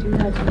 Do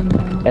that to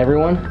me.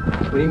 Everyone?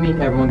 What do you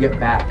mean everyone get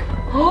back?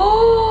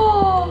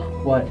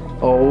 Oh! What?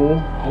 Oh.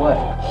 What?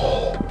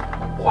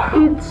 Wow.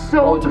 It's so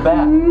Oh, it's a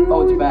bat.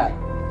 Oh, it's a bat.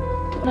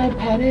 Can I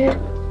pet it?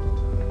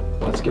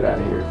 Let's get out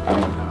of here. I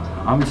don't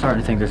know. I'm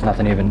starting to think there's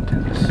nothing even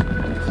in this.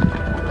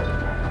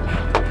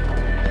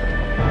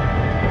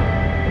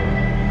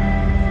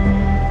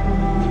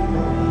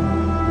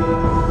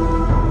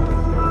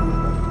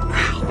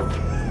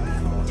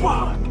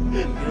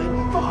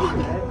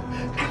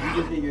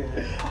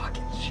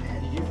 Fucking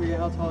shit. Did you forget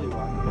how tall you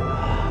are?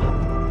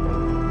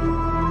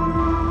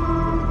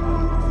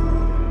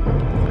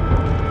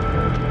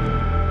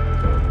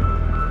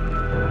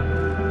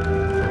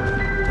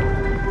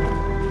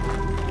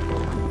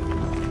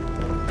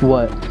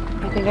 What?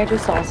 I think I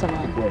just saw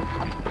someone.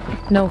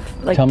 No,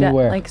 like Tell me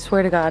where. Like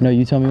swear to God. No,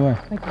 you tell me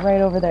where. Like right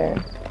over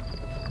there.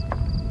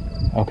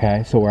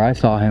 Okay, so where I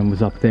saw him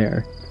was up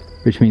there,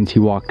 which means he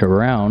walked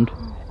around,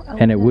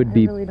 and it would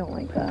be. I really don't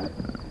like that.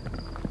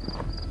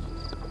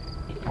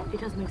 It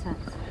does make sense.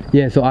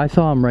 Yeah, so I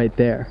saw him right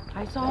there.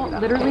 I saw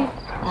literally.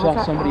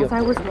 Saw somebody as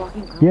I was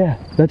walking up. Yeah,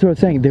 that's what I was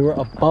saying. They were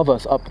above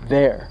us up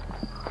there.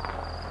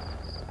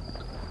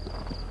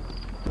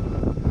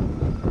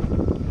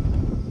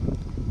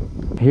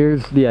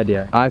 Here's the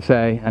idea. I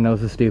say, I know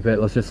this is stupid,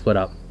 let's just split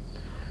up.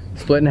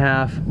 Split in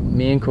half,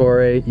 me and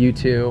Corey, you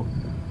two.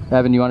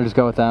 Evan, you want to just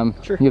go with them?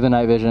 Sure. You have the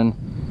night vision.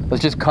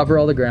 Let's just cover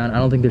all the ground. I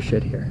don't think there's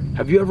shit here.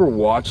 Have you ever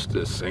watched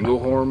a single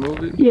horror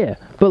movie? Yeah,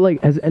 but like,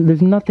 and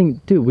there's nothing,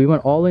 dude, we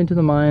went all into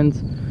the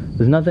mines.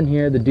 There's nothing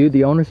here.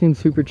 The owner seems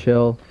super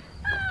chill.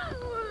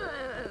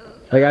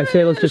 Like I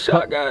say, let's just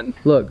shotgun.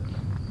 Look,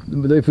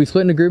 if we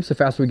split into groups, the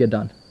faster we get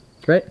done,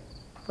 right?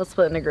 Let's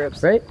split into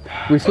groups. Right?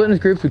 We split into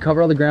groups, we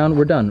cover all the ground,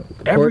 we're done.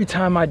 Every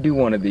time I do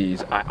one of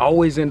these, I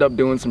always end up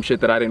doing some shit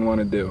that I didn't want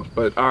to do.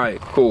 But all right,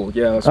 cool.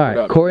 Yeah, let's split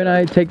up. Corey and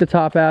I take the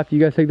top half, you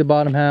guys take the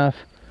bottom half,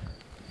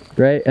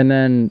 right? And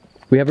then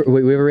we have a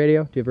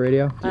radio. Do you have a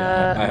radio?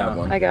 Yeah, I have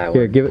one. I got one.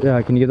 Here, give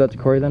it. Can you give that to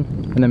Corey then?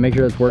 And then make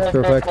sure this works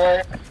real quick.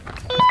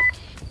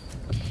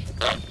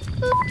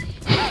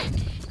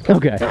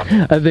 Okay,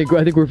 I think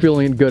we're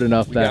feeling good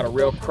enough. We got a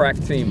real crack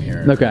team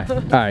here. Okay, all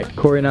right.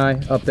 Corey and I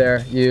up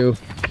there. You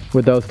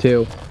with those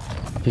two.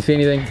 If you see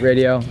anything,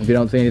 radio. If you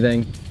don't see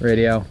anything,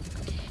 radio.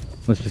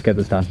 Let's just get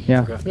this done.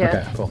 Yeah. Okay. Yeah.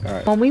 Okay. Cool. All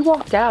right. When we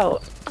walked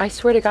out, I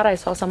swear to God, I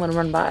saw someone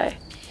run by.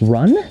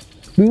 Run?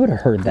 We would have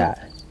heard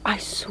that. I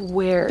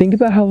swear. Think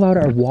about how loud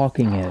our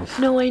walking is.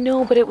 No, I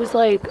know, but it was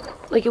like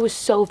it was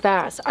so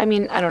fast. I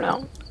mean, I don't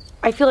know.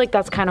 I feel like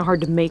that's kind of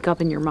hard to make up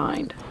in your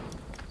mind.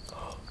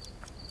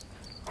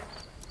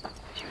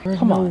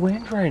 There's no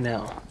wind right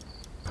now.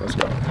 Let's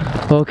go.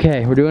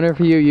 Okay, we're doing it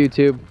for you,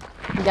 YouTube.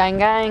 Gang,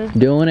 gang.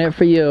 Doing it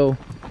for you.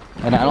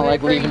 And I don't like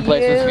for leaving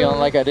places you. feeling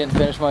like I didn't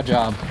finish my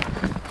job.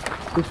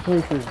 This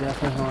place is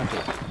definitely haunted.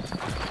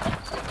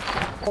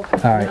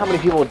 All right. How many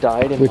people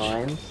died in Which-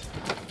 mines?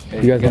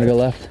 You guys want to go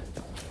left?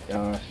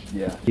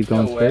 Yeah. Keep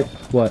going No way.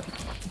 straight? What?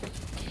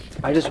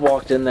 I just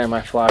walked in there,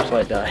 my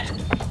flashlight died.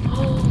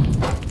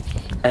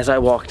 As I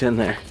walked in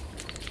there.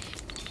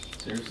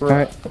 All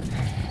right.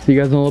 See you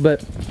guys in a little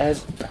bit.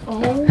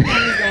 Oh my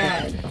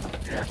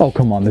God. Oh,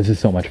 come on. This is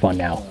so much fun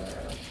now.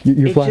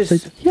 Your It flashlight?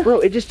 just, bro,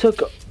 it just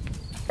took.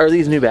 Are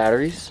these new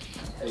batteries?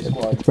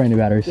 It's brand new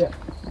batteries. Yeah.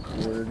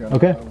 We're gonna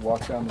Okay.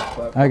 walk down this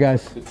platform. All right,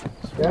 guys.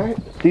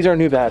 These are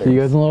new See batteries. you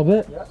guys in a little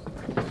bit?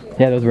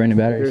 Yeah, those are brand new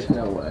batteries. There's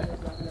no way.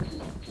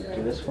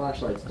 Dude, this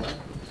flashlight's done.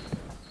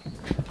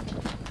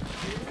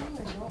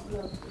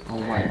 Oh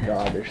my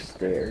God, there's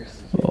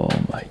stairs. Oh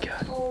my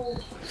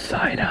God.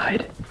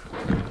 Cyanide.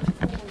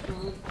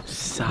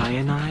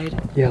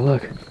 Cyanide? Yeah,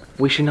 look.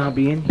 We should not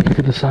be in here. Look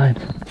at the sign.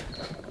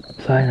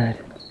 Cyanide.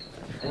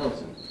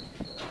 Elton,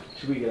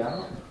 should we get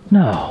out?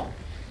 No.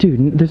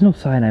 Dude, there's no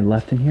cyanide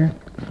left in here.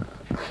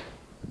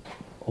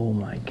 Oh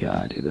my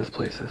God, dude, this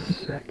place is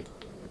sick.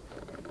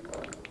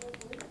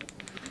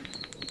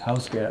 How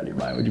scared out of your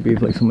mind would you be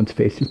if like someone's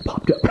face just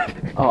popped up?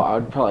 Oh, I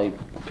would probably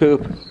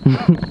poop.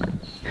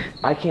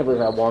 I can't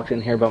believe I walked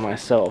in here by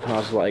myself and I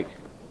was like,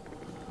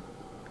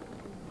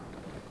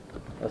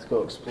 let's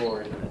go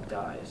explore, and then it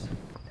dies.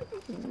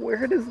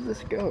 Where does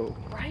this go?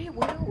 Right?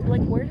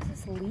 Where does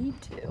this lead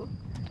to?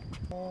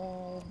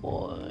 Oh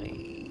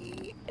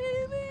boy.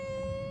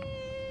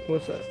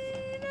 What's that?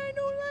 I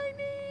don't like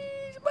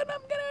these, but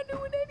I'm gonna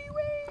do it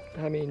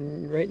anyway. I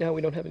mean, right now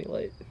we don't have any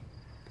light.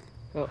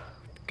 Oh,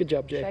 good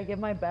job, Should I Jay. give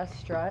my best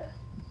strut?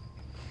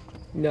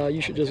 No,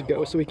 you should just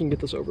go so we can get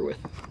this over with.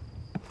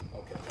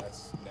 Okay,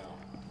 that's now.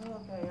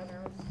 Okay,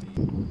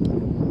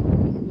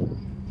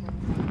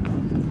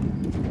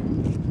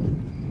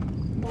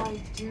 I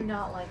do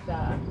not like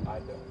that. I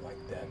don't like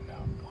that now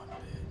one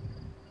bit.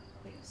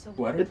 Wait, so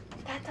What?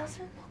 that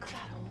doesn't look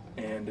that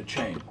old. And a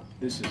chain.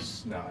 This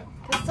is not.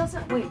 This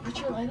doesn't, wait, put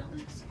your light on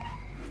this.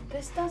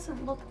 This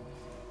doesn't look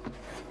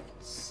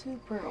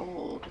super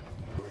old.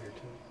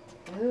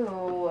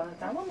 Ooh,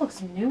 that one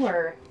looks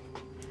newer.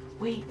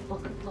 Wait,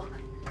 look.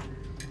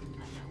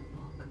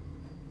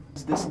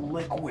 Is this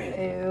liquid?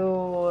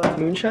 Ew.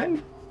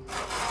 Moonshine?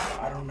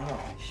 I don't know.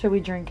 Should we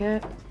drink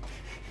it?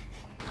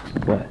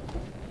 What?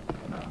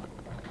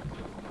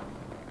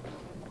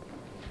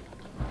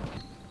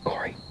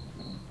 Corey,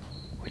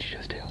 what'd you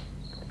just do?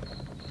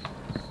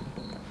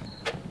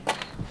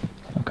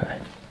 Okay.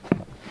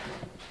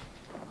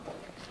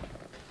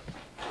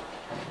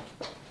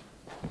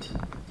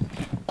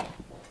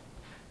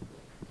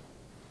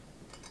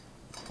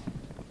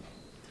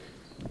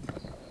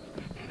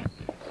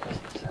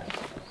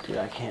 Dude,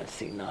 I can't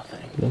see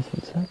nothing. That's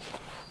what's that?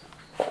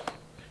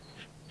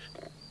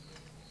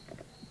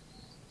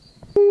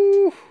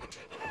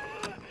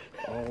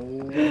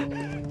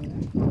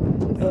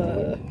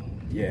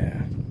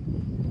 Yeah.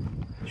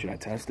 Should I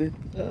test it?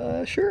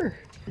 Sure.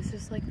 This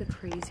is like the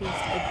craziest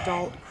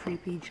adult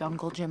creepy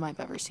jungle gym I've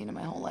ever seen in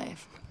my whole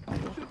life.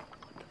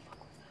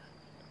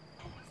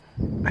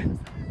 I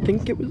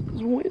think it was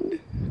wind.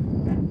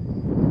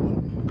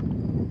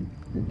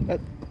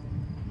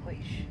 Wait,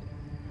 shh.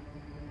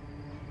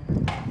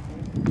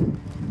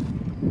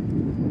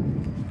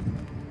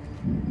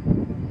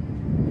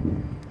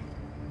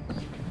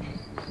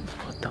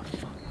 What the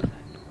fuck was that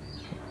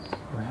noise?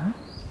 Rat?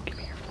 Give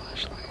me your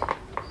flashlight.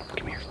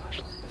 Give me your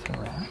flashlight. Is that a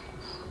rat?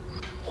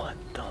 What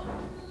the?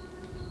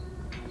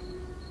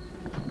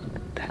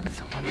 That's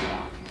someone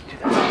walking.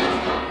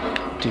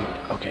 Dude,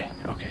 okay,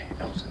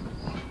 Elton.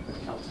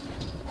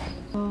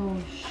 Oh,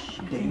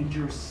 shit.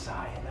 Dangerous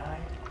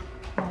cyanide?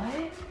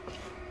 What?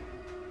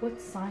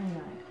 What's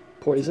cyanide?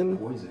 Poison?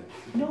 Poison.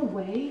 No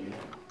way.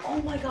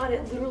 Oh my god,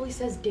 it literally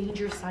says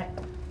danger sign.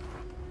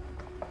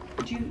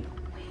 Did you?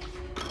 Wait.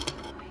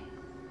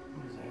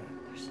 What is that?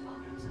 There's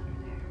photos under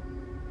there.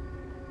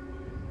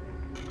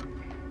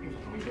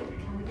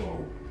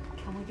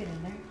 Can we get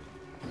in there?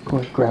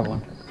 Corey, grab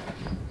one.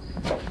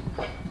 Are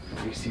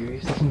you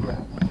serious?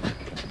 Grab one.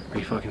 Are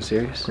you fucking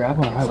serious? Grab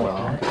one, I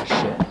will.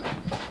 Shit.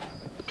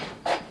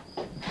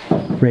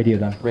 Radio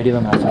them. Radio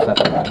them, ask if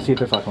that. See if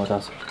they're fucking with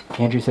us.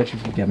 Andrea said she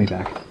would get me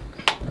back.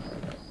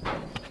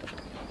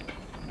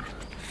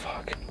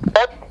 Fuck.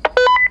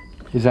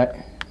 Is that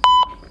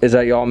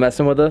y'all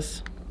messing with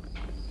us?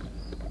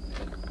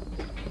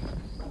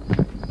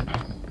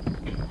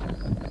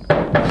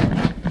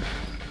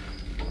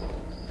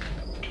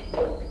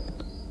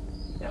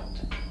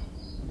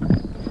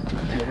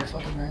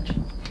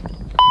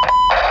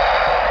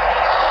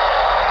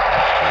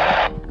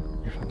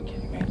 You're fucking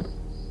kidding me.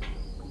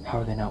 How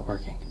are they not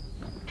working?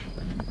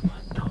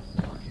 What the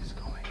fuck is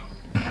going on?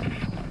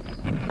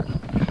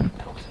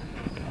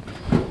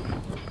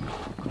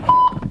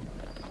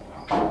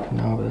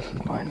 No, this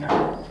is mine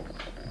now.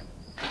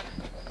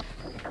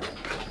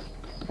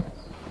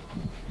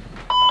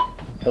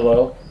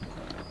 Hello?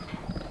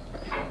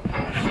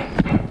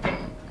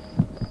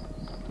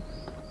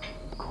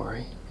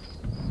 Corey?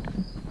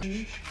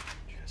 It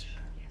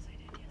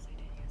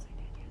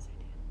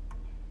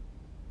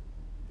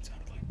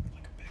sounded like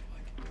a big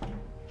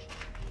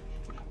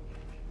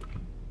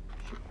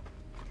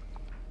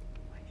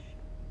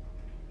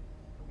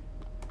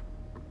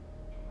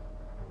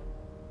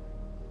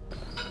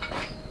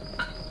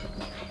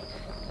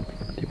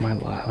Dude,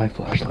 my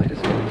flashlight is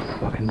going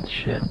fucking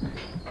shit.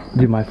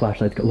 Dude, my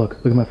flashlight's go. Look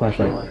at my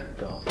flashlight.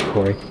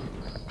 Corey,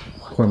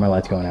 my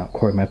light's going out.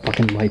 Corey, my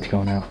fucking light's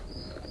going out.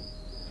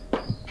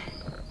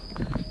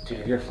 Dude,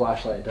 if your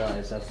flashlight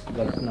dies, that's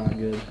not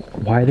good.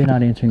 Why are they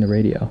not answering the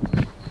radio?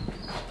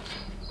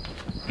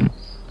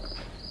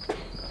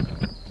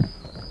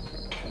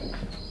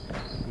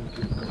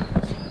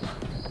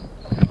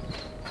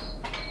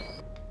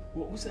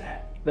 What was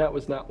that? That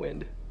was not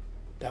wind.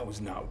 That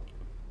was not.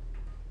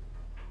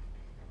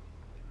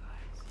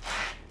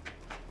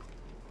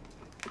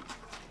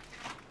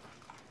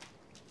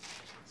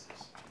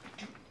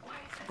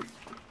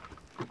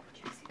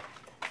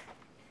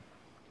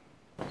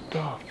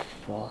 The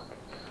fuck?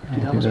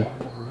 Dude, that was on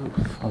the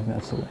roof. Oh,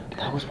 that's the wind.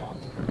 That was on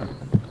the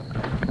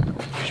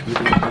roof. Should we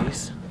do a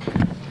piece?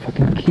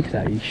 Fucking keep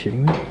that. Are you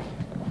shitting me?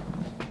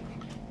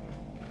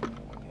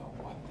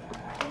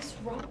 This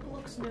rope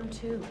looks new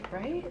too,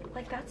 right?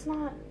 Like that's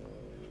not.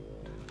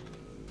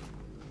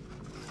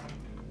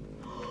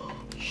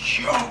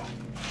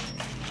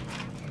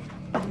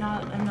 I'm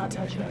not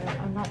touching it.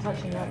 I'm not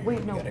touching it.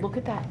 Wait, no, look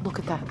at that. Look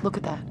at that. Look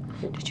at that.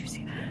 Did you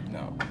see that?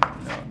 No.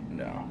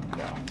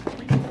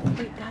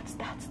 Wait, that's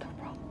the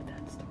rope.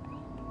 That's the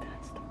rope.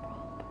 That's the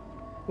rope.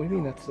 What do you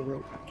mean that's the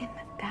rope?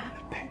 That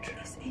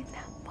is in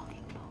that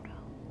fucking photo.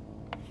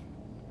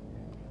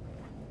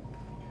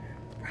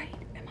 Right?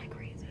 Am I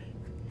crazy?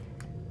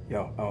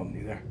 Yo, Elton,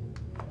 you there?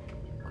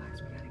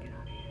 Guys, we gotta get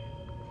out of here.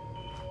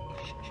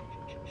 Shh.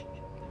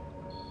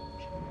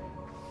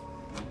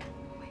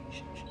 Wait,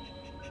 shh.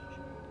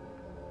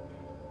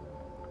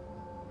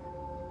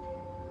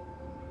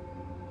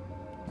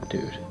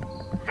 Dude.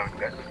 No, you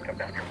guys need to come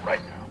down here right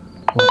now.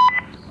 What?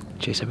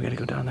 Jay said we gotta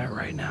go down there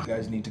right now. You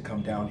guys need to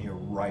come down here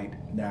right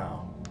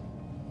now.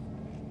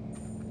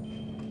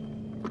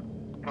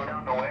 Go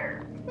down to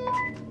where?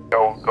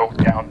 Go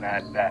down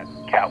that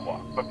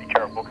catwalk, but be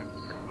careful because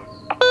it's pretty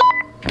loose.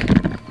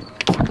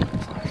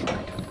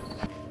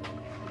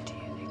 Do you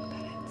think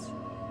that it's the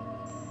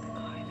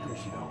guy that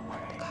There's no way.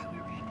 the guy we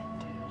ran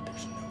into?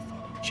 There's no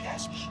fucking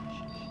chance.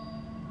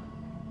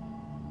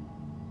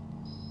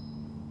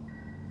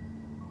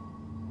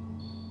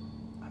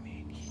 I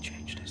mean, he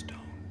changed his tone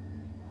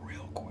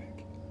real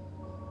quick.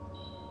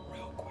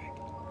 Real quick.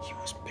 He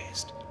was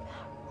pissed.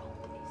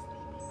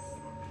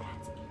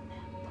 That's in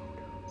that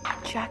photo.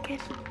 That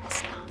jacket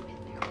is not in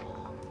their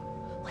wall.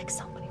 Like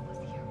somebody was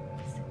here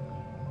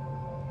recently.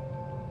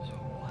 So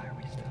why are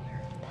we still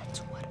here? That's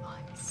what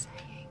I'm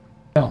saying.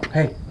 Oh,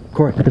 hey,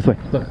 Corey, this way.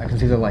 Look, I can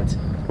see the lights.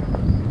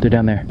 They're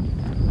down there.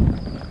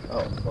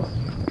 Oh, fuck.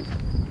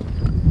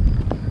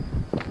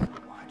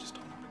 I just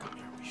told him to come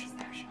here. We should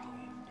leave.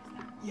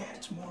 Yeah,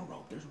 it's more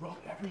rope. There's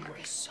rope everywhere.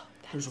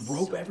 There's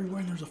rope everywhere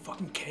and there's a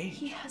fucking cage.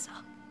 He has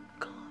a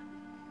gun.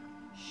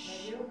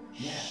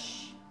 Yeah.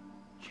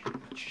 Shut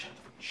the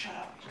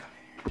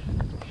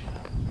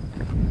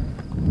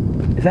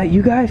Is that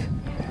you guys?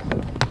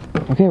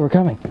 Okay, we're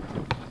coming.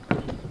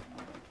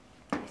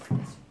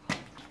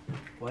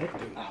 What?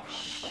 Oh,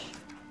 shh.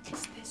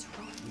 It's this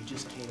rope. We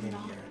just came in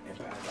here and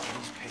got all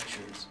these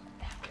pictures.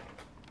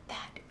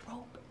 That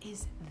rope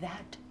is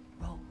that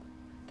rope.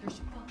 There's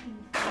fucking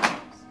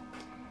photos.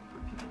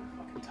 People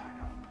are fucking tied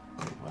up.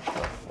 What the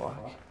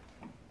fuck?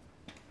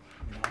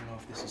 I don't know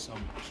if this is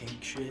some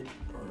kink shit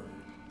or...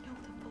 No,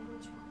 the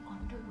photos were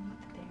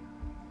underneath there.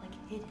 Like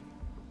hidden.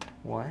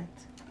 What?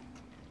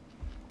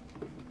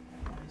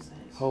 What is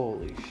this?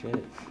 Holy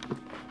shit.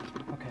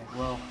 Okay,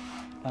 well,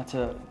 not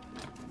to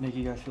make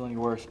you guys feel any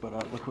worse, but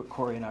look what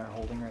Corey and I are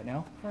holding right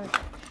now.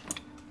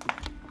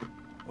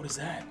 What is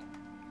that?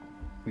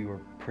 We were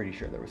pretty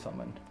sure there was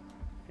someone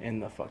In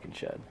the fucking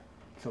shed.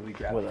 so we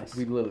grabbed With these. us.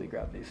 We literally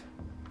grabbed these.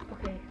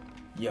 Okay.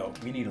 Yo,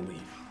 we need to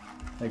leave.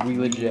 Like we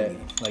legit,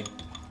 like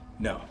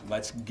No,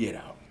 let's get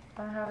out.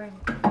 I'm having.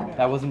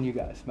 that wasn't you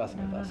guys messing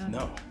with us.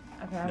 No.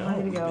 Okay, I'm No, ready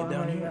to we've go. been I'm down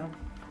ready to here. go.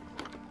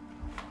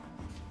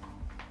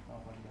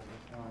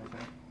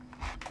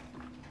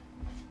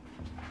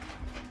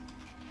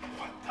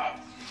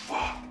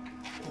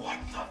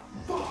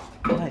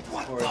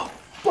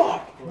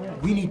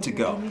 We need to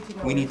go.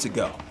 We need to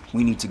go.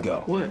 We need to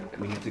go. What?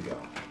 We need to go.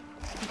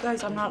 You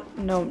guys, I'm not.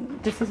 No,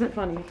 this isn't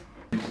funny.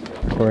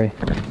 Corey.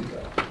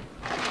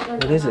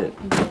 What is it?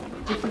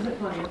 This isn't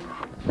funny.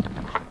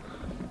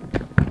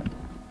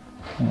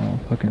 Oh,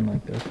 fucking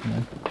like this,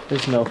 man.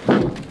 There's no.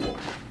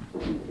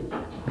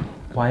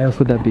 Why else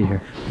would that be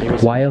here?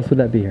 Why else would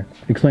that be here?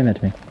 Explain that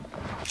to me.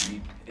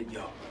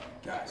 Yo,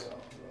 guys.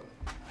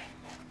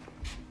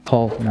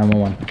 Call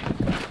 911.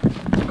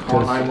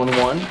 Call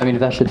 911. I mean,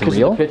 if that shit's 'Cause of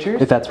real, the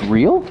pictures? if that's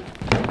real,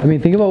 I mean,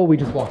 think about what we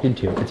just walked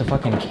into. It's a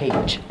fucking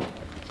cage.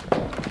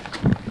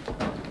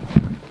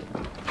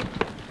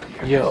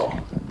 Yo.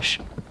 Shh.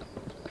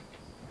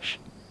 Shh.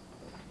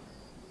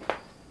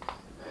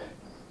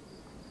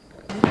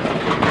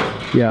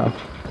 Yeah,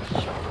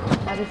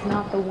 That is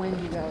not the wind,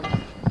 you guys.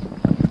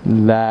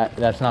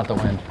 that's not the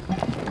wind.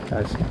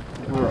 That's,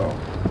 Bro.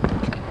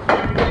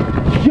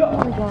 Oh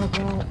my god,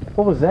 bro.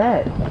 What was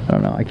that? I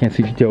don't know. I can't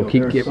see. Joe, get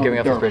me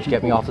off this bridge.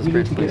 Get me off this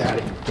bridge, please.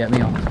 Get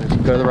me off this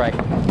bridge. Go to the right.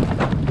 Where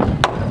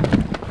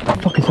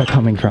the fuck is that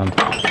coming from?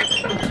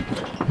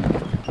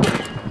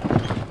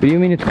 What do you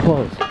mean it's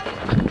closed?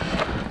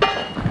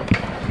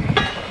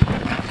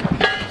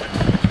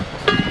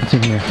 It's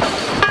in here.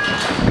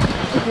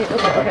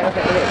 Okay.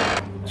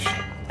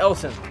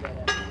 Elton.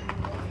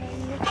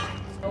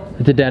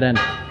 It's a dead end.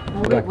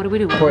 Wait, what do we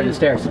do? Corey, the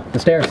stairs. The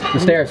stairs. The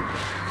stairs.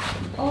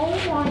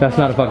 That's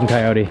not a fucking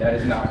coyote. That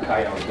is not a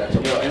coyote. That's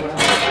a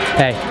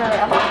Hey.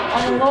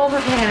 I'm a little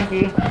bit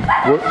panicky.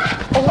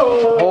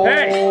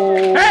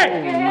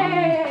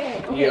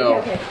 Hey! Yo.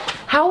 Okay.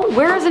 How?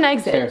 Where is an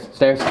exit?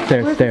 Stairs.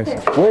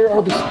 Where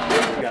are the...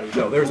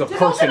 Yo, there's a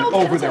person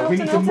over there. We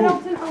need to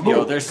move.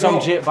 Yo, there's some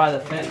shit by the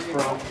fence,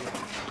 bro.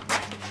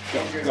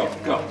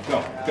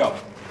 Go.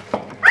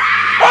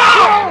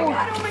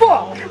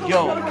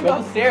 Yo, go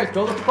the stairs.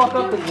 Go the fuck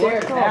up the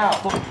stairs now.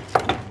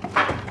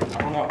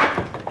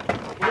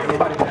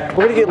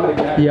 We're gonna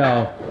get...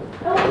 Yo.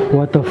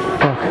 What the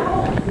fuck?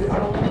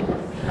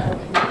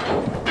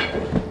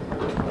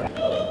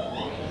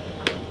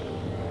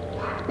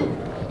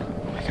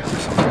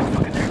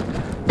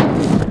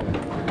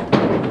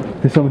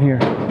 There's someone here.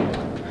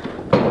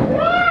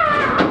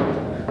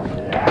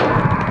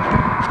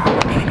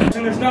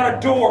 And there's not a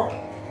door.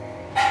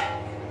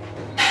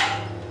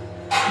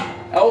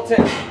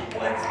 Elton.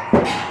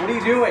 What are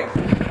you doing?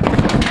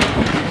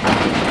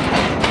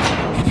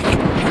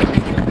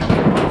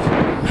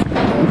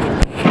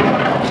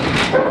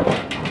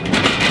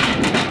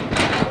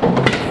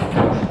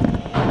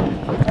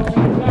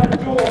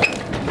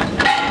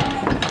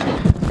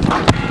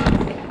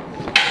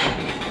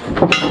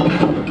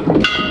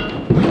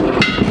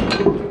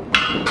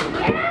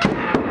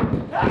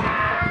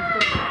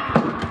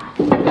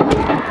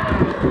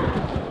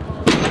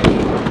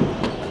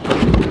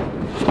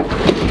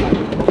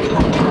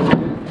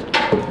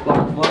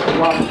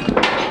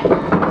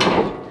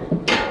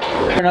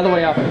 Another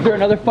way out. Is there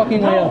another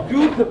fucking way out?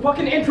 Dude, the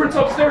fucking entrance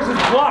upstairs is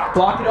blocked.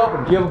 Block it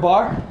open. Do you have a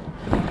bar?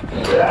 You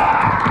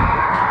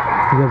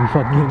gotta be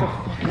fucking kidding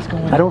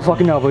me. I don't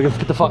fucking know, but let's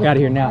get the fuck out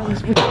of here now.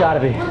 It's gotta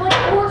be. We're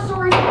like 4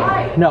 stories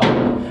high. No.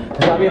 There's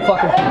gotta be a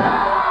fucking...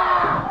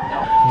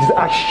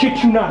 I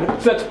shit you not.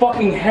 That's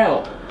fucking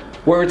hell.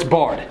 Where it's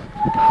barred.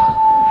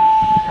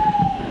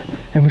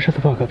 Emma, shut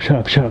the fuck up. Shut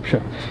up.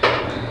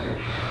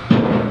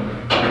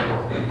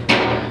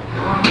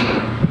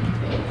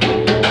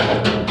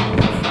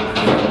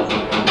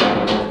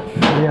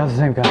 Yeah, it's the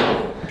same guy.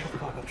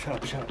 Shut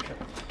up.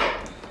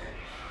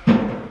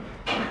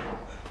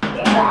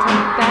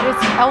 That is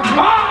Elton.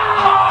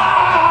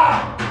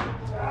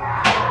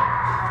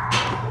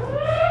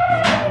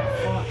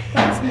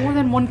 That's more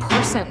than one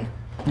person.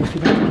 Can you see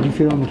that? Can you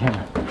see that on the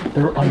camera?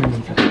 They're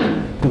underneath us.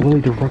 They're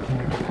literally directly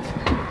underneath us.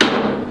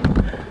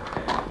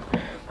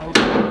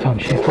 Tom,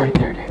 she's right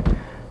there, dude.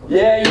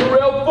 Yeah, you're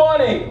real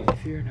funny.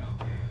 Fear no.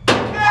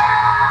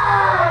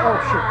 Oh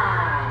shit.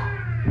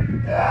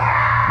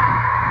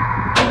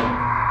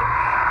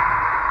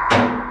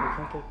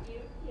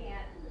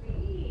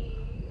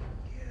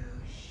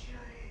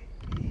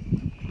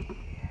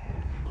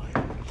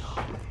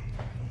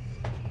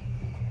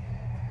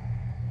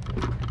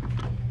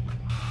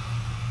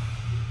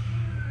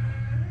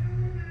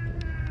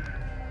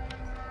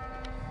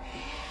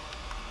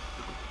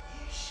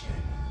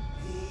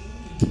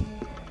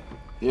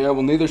 Yeah,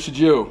 well, neither should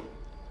you.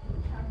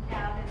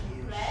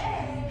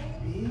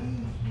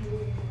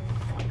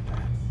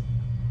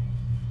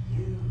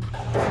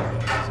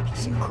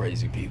 Some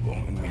crazy people,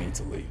 and we need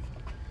to leave.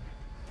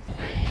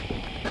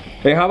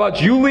 Hey, how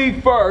about you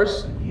leave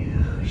first?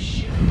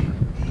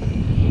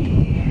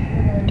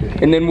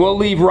 And then we'll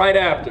leave right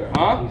after,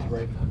 huh? He's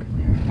right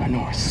fucking there. I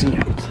know, I see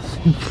him. It's the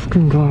same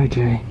fucking guy,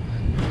 Jay.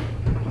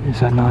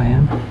 Is that not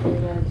him?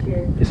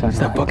 Is that It's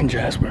that fucking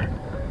Jasper.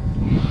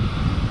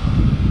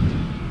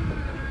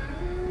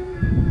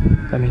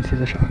 That means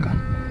he's a shotgun.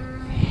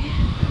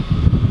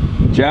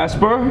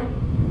 Jasper?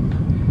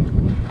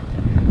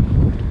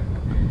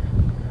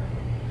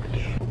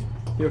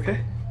 You okay?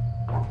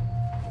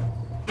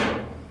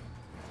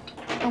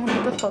 I want to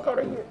get the fuck out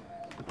of here.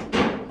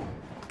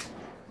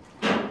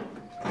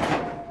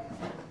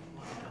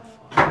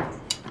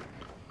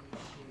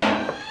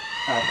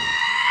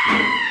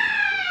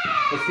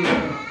 Let's see.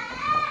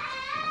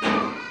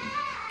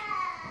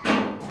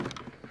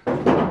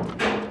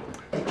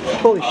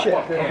 Holy shit.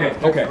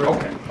 Okay.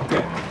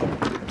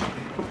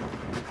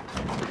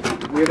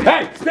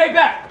 Hey, stay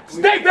back!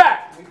 Stay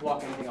back!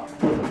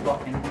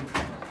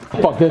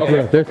 Fuck, they're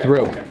through. They're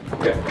through.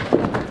 Okay.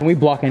 Can we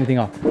block anything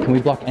off? Can we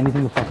block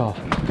anything the fuck off?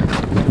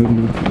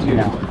 Move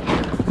now.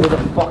 Where the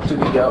fuck do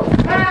we go?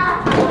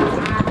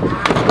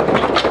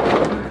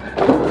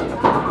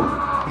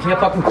 You can't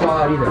fucking crawl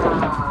out either.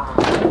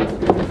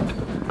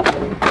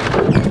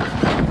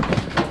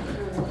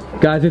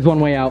 Guys, there's one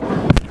way out.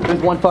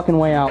 There's one fucking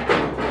way out.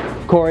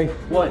 Corey.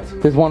 What?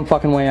 There's one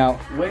fucking way out.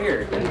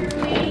 Where?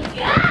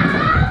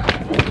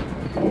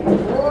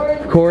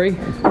 Corey.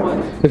 What?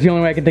 That's the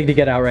only way I can think to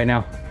get out right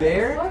now.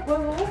 There?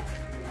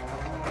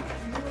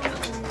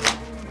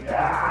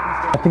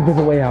 I think there's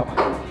a way out.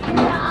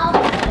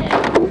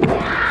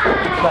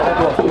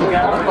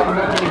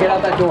 Get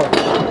out that door.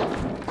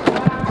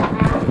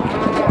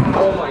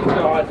 Oh my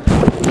god.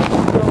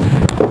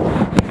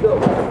 Go.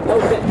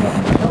 Open.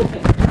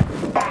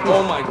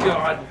 Oh my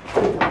god.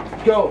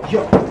 Go.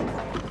 Yo.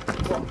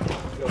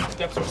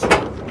 Steps are slow.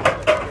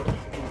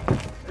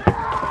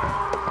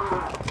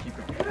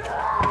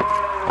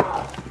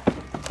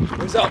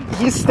 Where's Elton?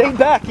 He stayed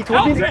back. He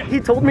told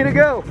me to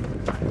go.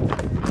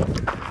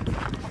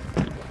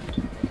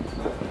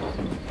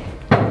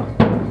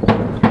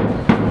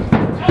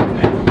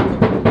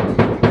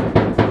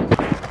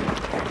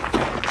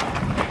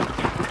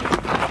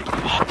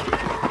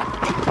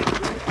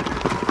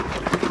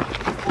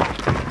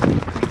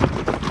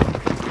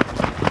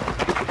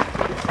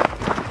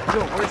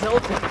 Where's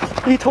Elton?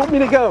 He told me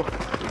to go.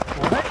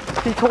 What?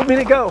 He told me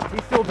to go.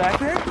 He's still back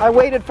there? I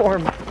waited for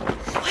him.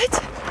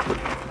 What?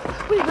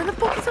 Wait, where the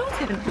fuck is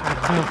Elton?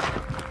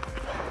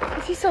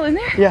 Is he still in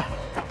there? Yeah.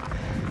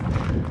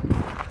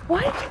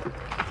 What?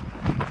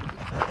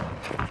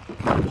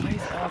 Why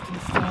is Elton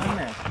still in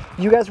there?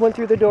 You guys went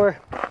through the door.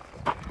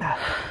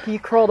 He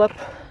crawled up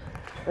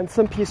on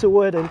some piece of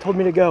wood and told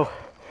me to go.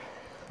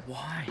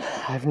 Why?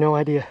 I have no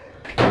idea.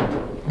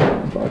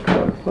 Fuck.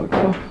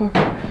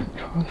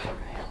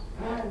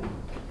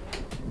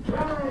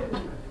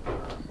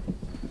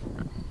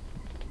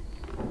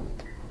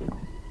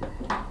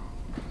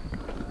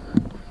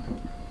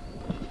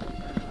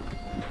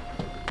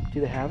 Do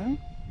they have him?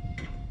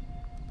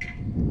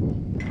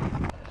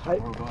 I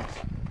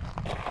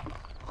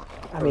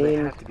mean, they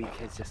have to be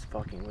kids just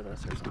fucking with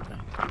us or something.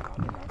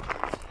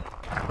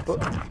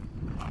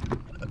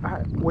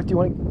 Alright, what do you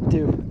want to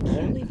do?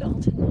 Can't leave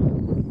Elton.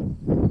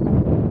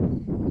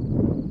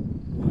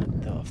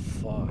 What the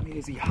fuck? I mean,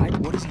 is he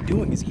hiding? What is he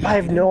doing? Is he I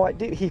have no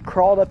idea. He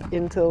crawled up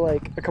into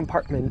like a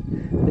compartment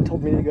and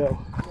told me to go.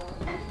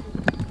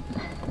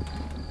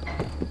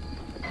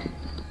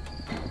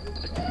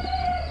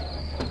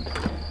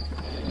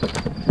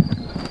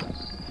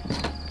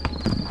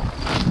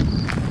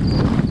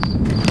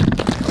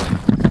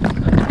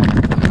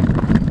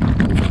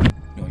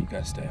 No, you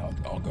guys stay.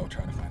 I'll go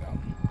try to find out.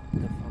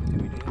 What the fuck do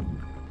we do?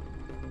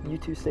 You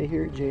two stay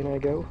here, Jay and I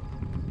go.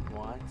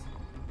 What?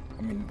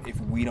 I mean, if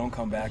we don't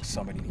come back,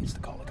 somebody needs to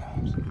call the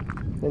cops.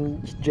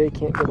 And Jay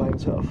can't go by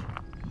himself.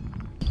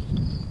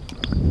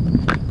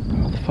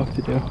 What the fuck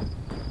to do?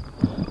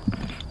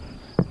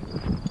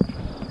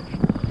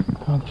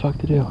 What the fuck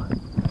to do?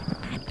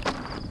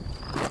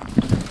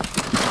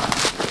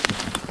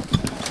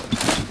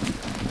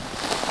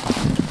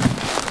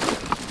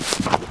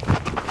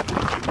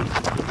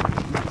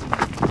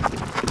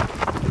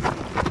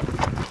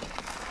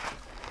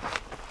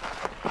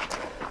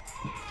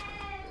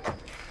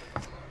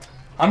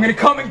 I'm gonna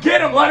come and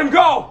get him. Let him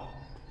go.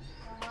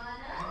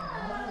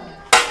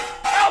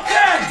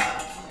 Elton!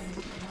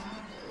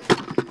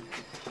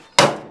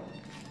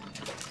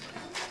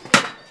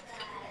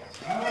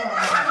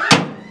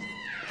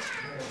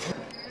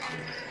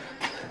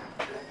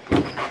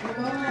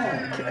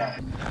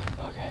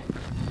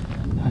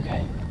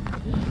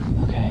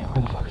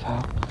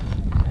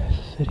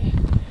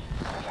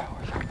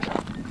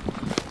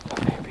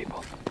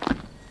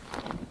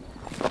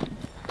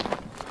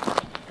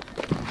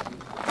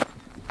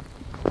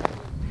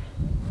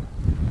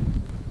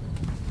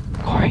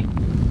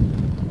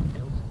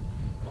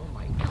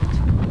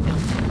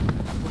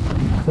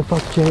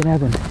 Jay and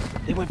Evan.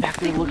 They went back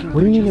there looking.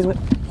 What do you mean they went?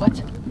 What?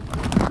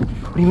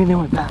 What do you mean they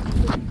went back?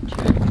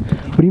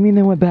 What do you mean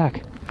they went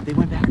back? They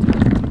went back.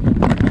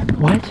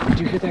 What? Did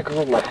you hear that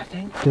girl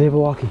laughing? Do they have a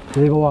walkie? Do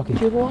they have a walkie? Do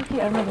you have a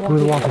walkie? I don't have a Who are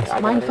the walkie.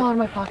 walkies? Mine fell in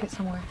my pocket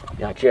somewhere.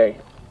 Yeah, Jay,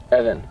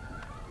 Evan.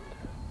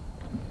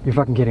 You're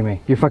fucking kidding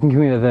me. You're fucking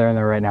kidding me. They're there and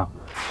there right now.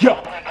 Yo!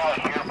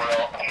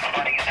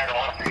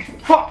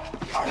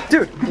 Fuck!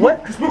 Dude,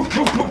 what?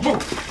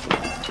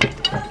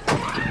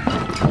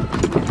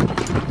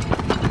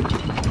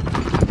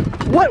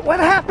 What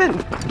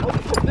happened?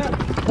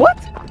 What?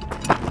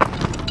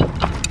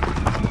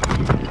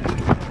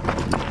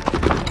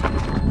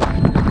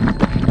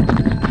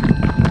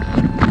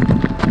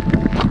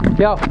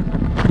 Yo.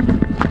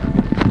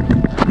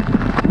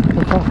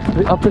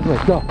 Up this way.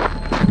 Go.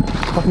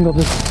 Fucking go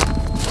this way.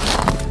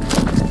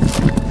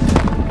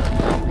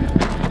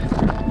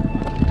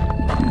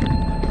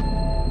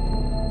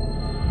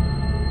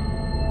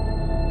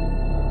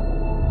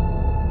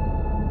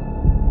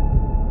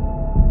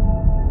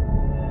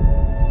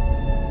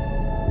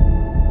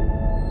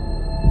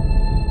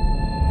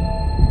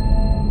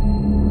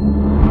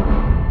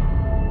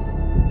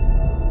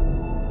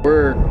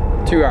 We're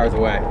 2 hours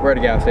away. We're at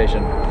a gas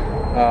station.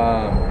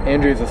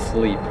 Andrea's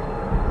asleep.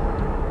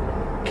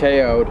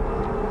 KO'd.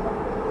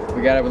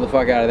 We got the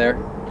fuck out of there.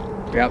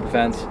 We got the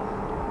fence.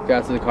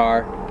 Got to the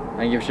car.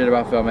 I didn't give a shit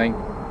about filming.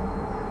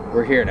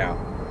 We're here now.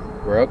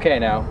 We're okay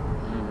now.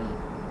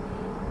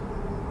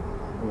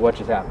 What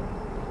just happened?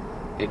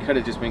 It could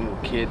have just been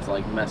kids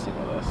like messing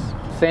with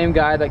us. Same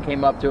guy that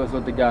came up to us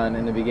with the gun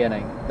in the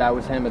beginning. That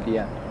was him at the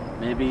end.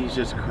 Maybe he's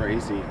just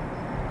crazy.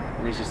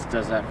 And he just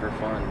does that for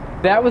fun.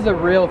 If that was a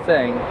real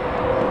thing,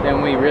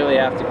 then we really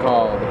have to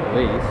call the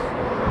police.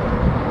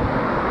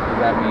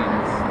 That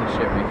means the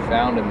shit we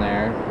found in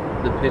there.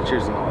 The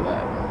pictures and all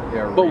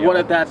that. But what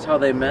if that's how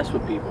they mess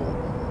with people?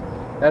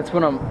 That's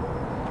when I'm...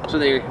 So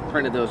they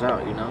printed those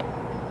out, you know?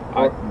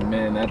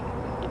 Man, that...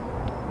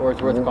 Or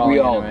it's worth calling we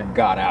all anyway.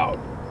 got out.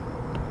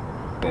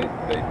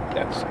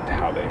 That's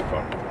how they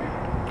fucked with people.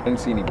 I didn't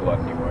see any blood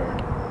anywhere.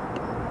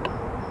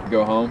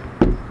 Go home?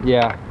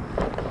 Yeah.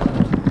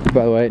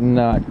 By the way,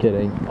 not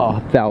kidding.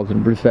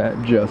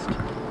 1,000% just.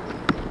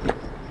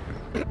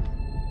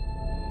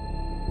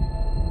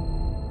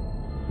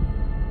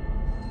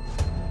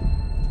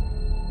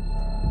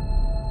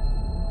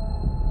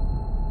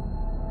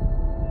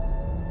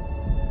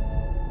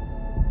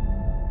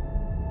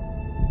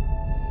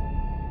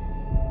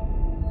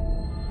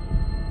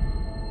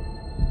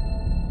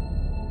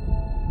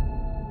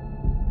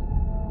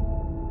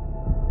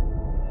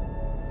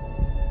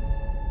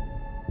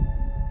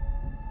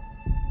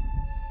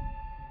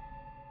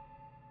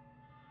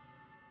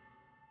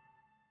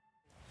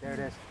 There it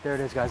is. There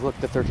it is, guys. Look,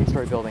 the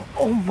 13-story building.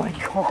 Oh my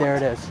God. There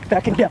it is.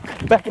 Backing down.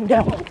 Backing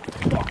down.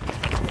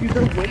 Dude,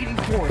 they're waiting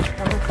for us,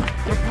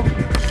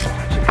 bro.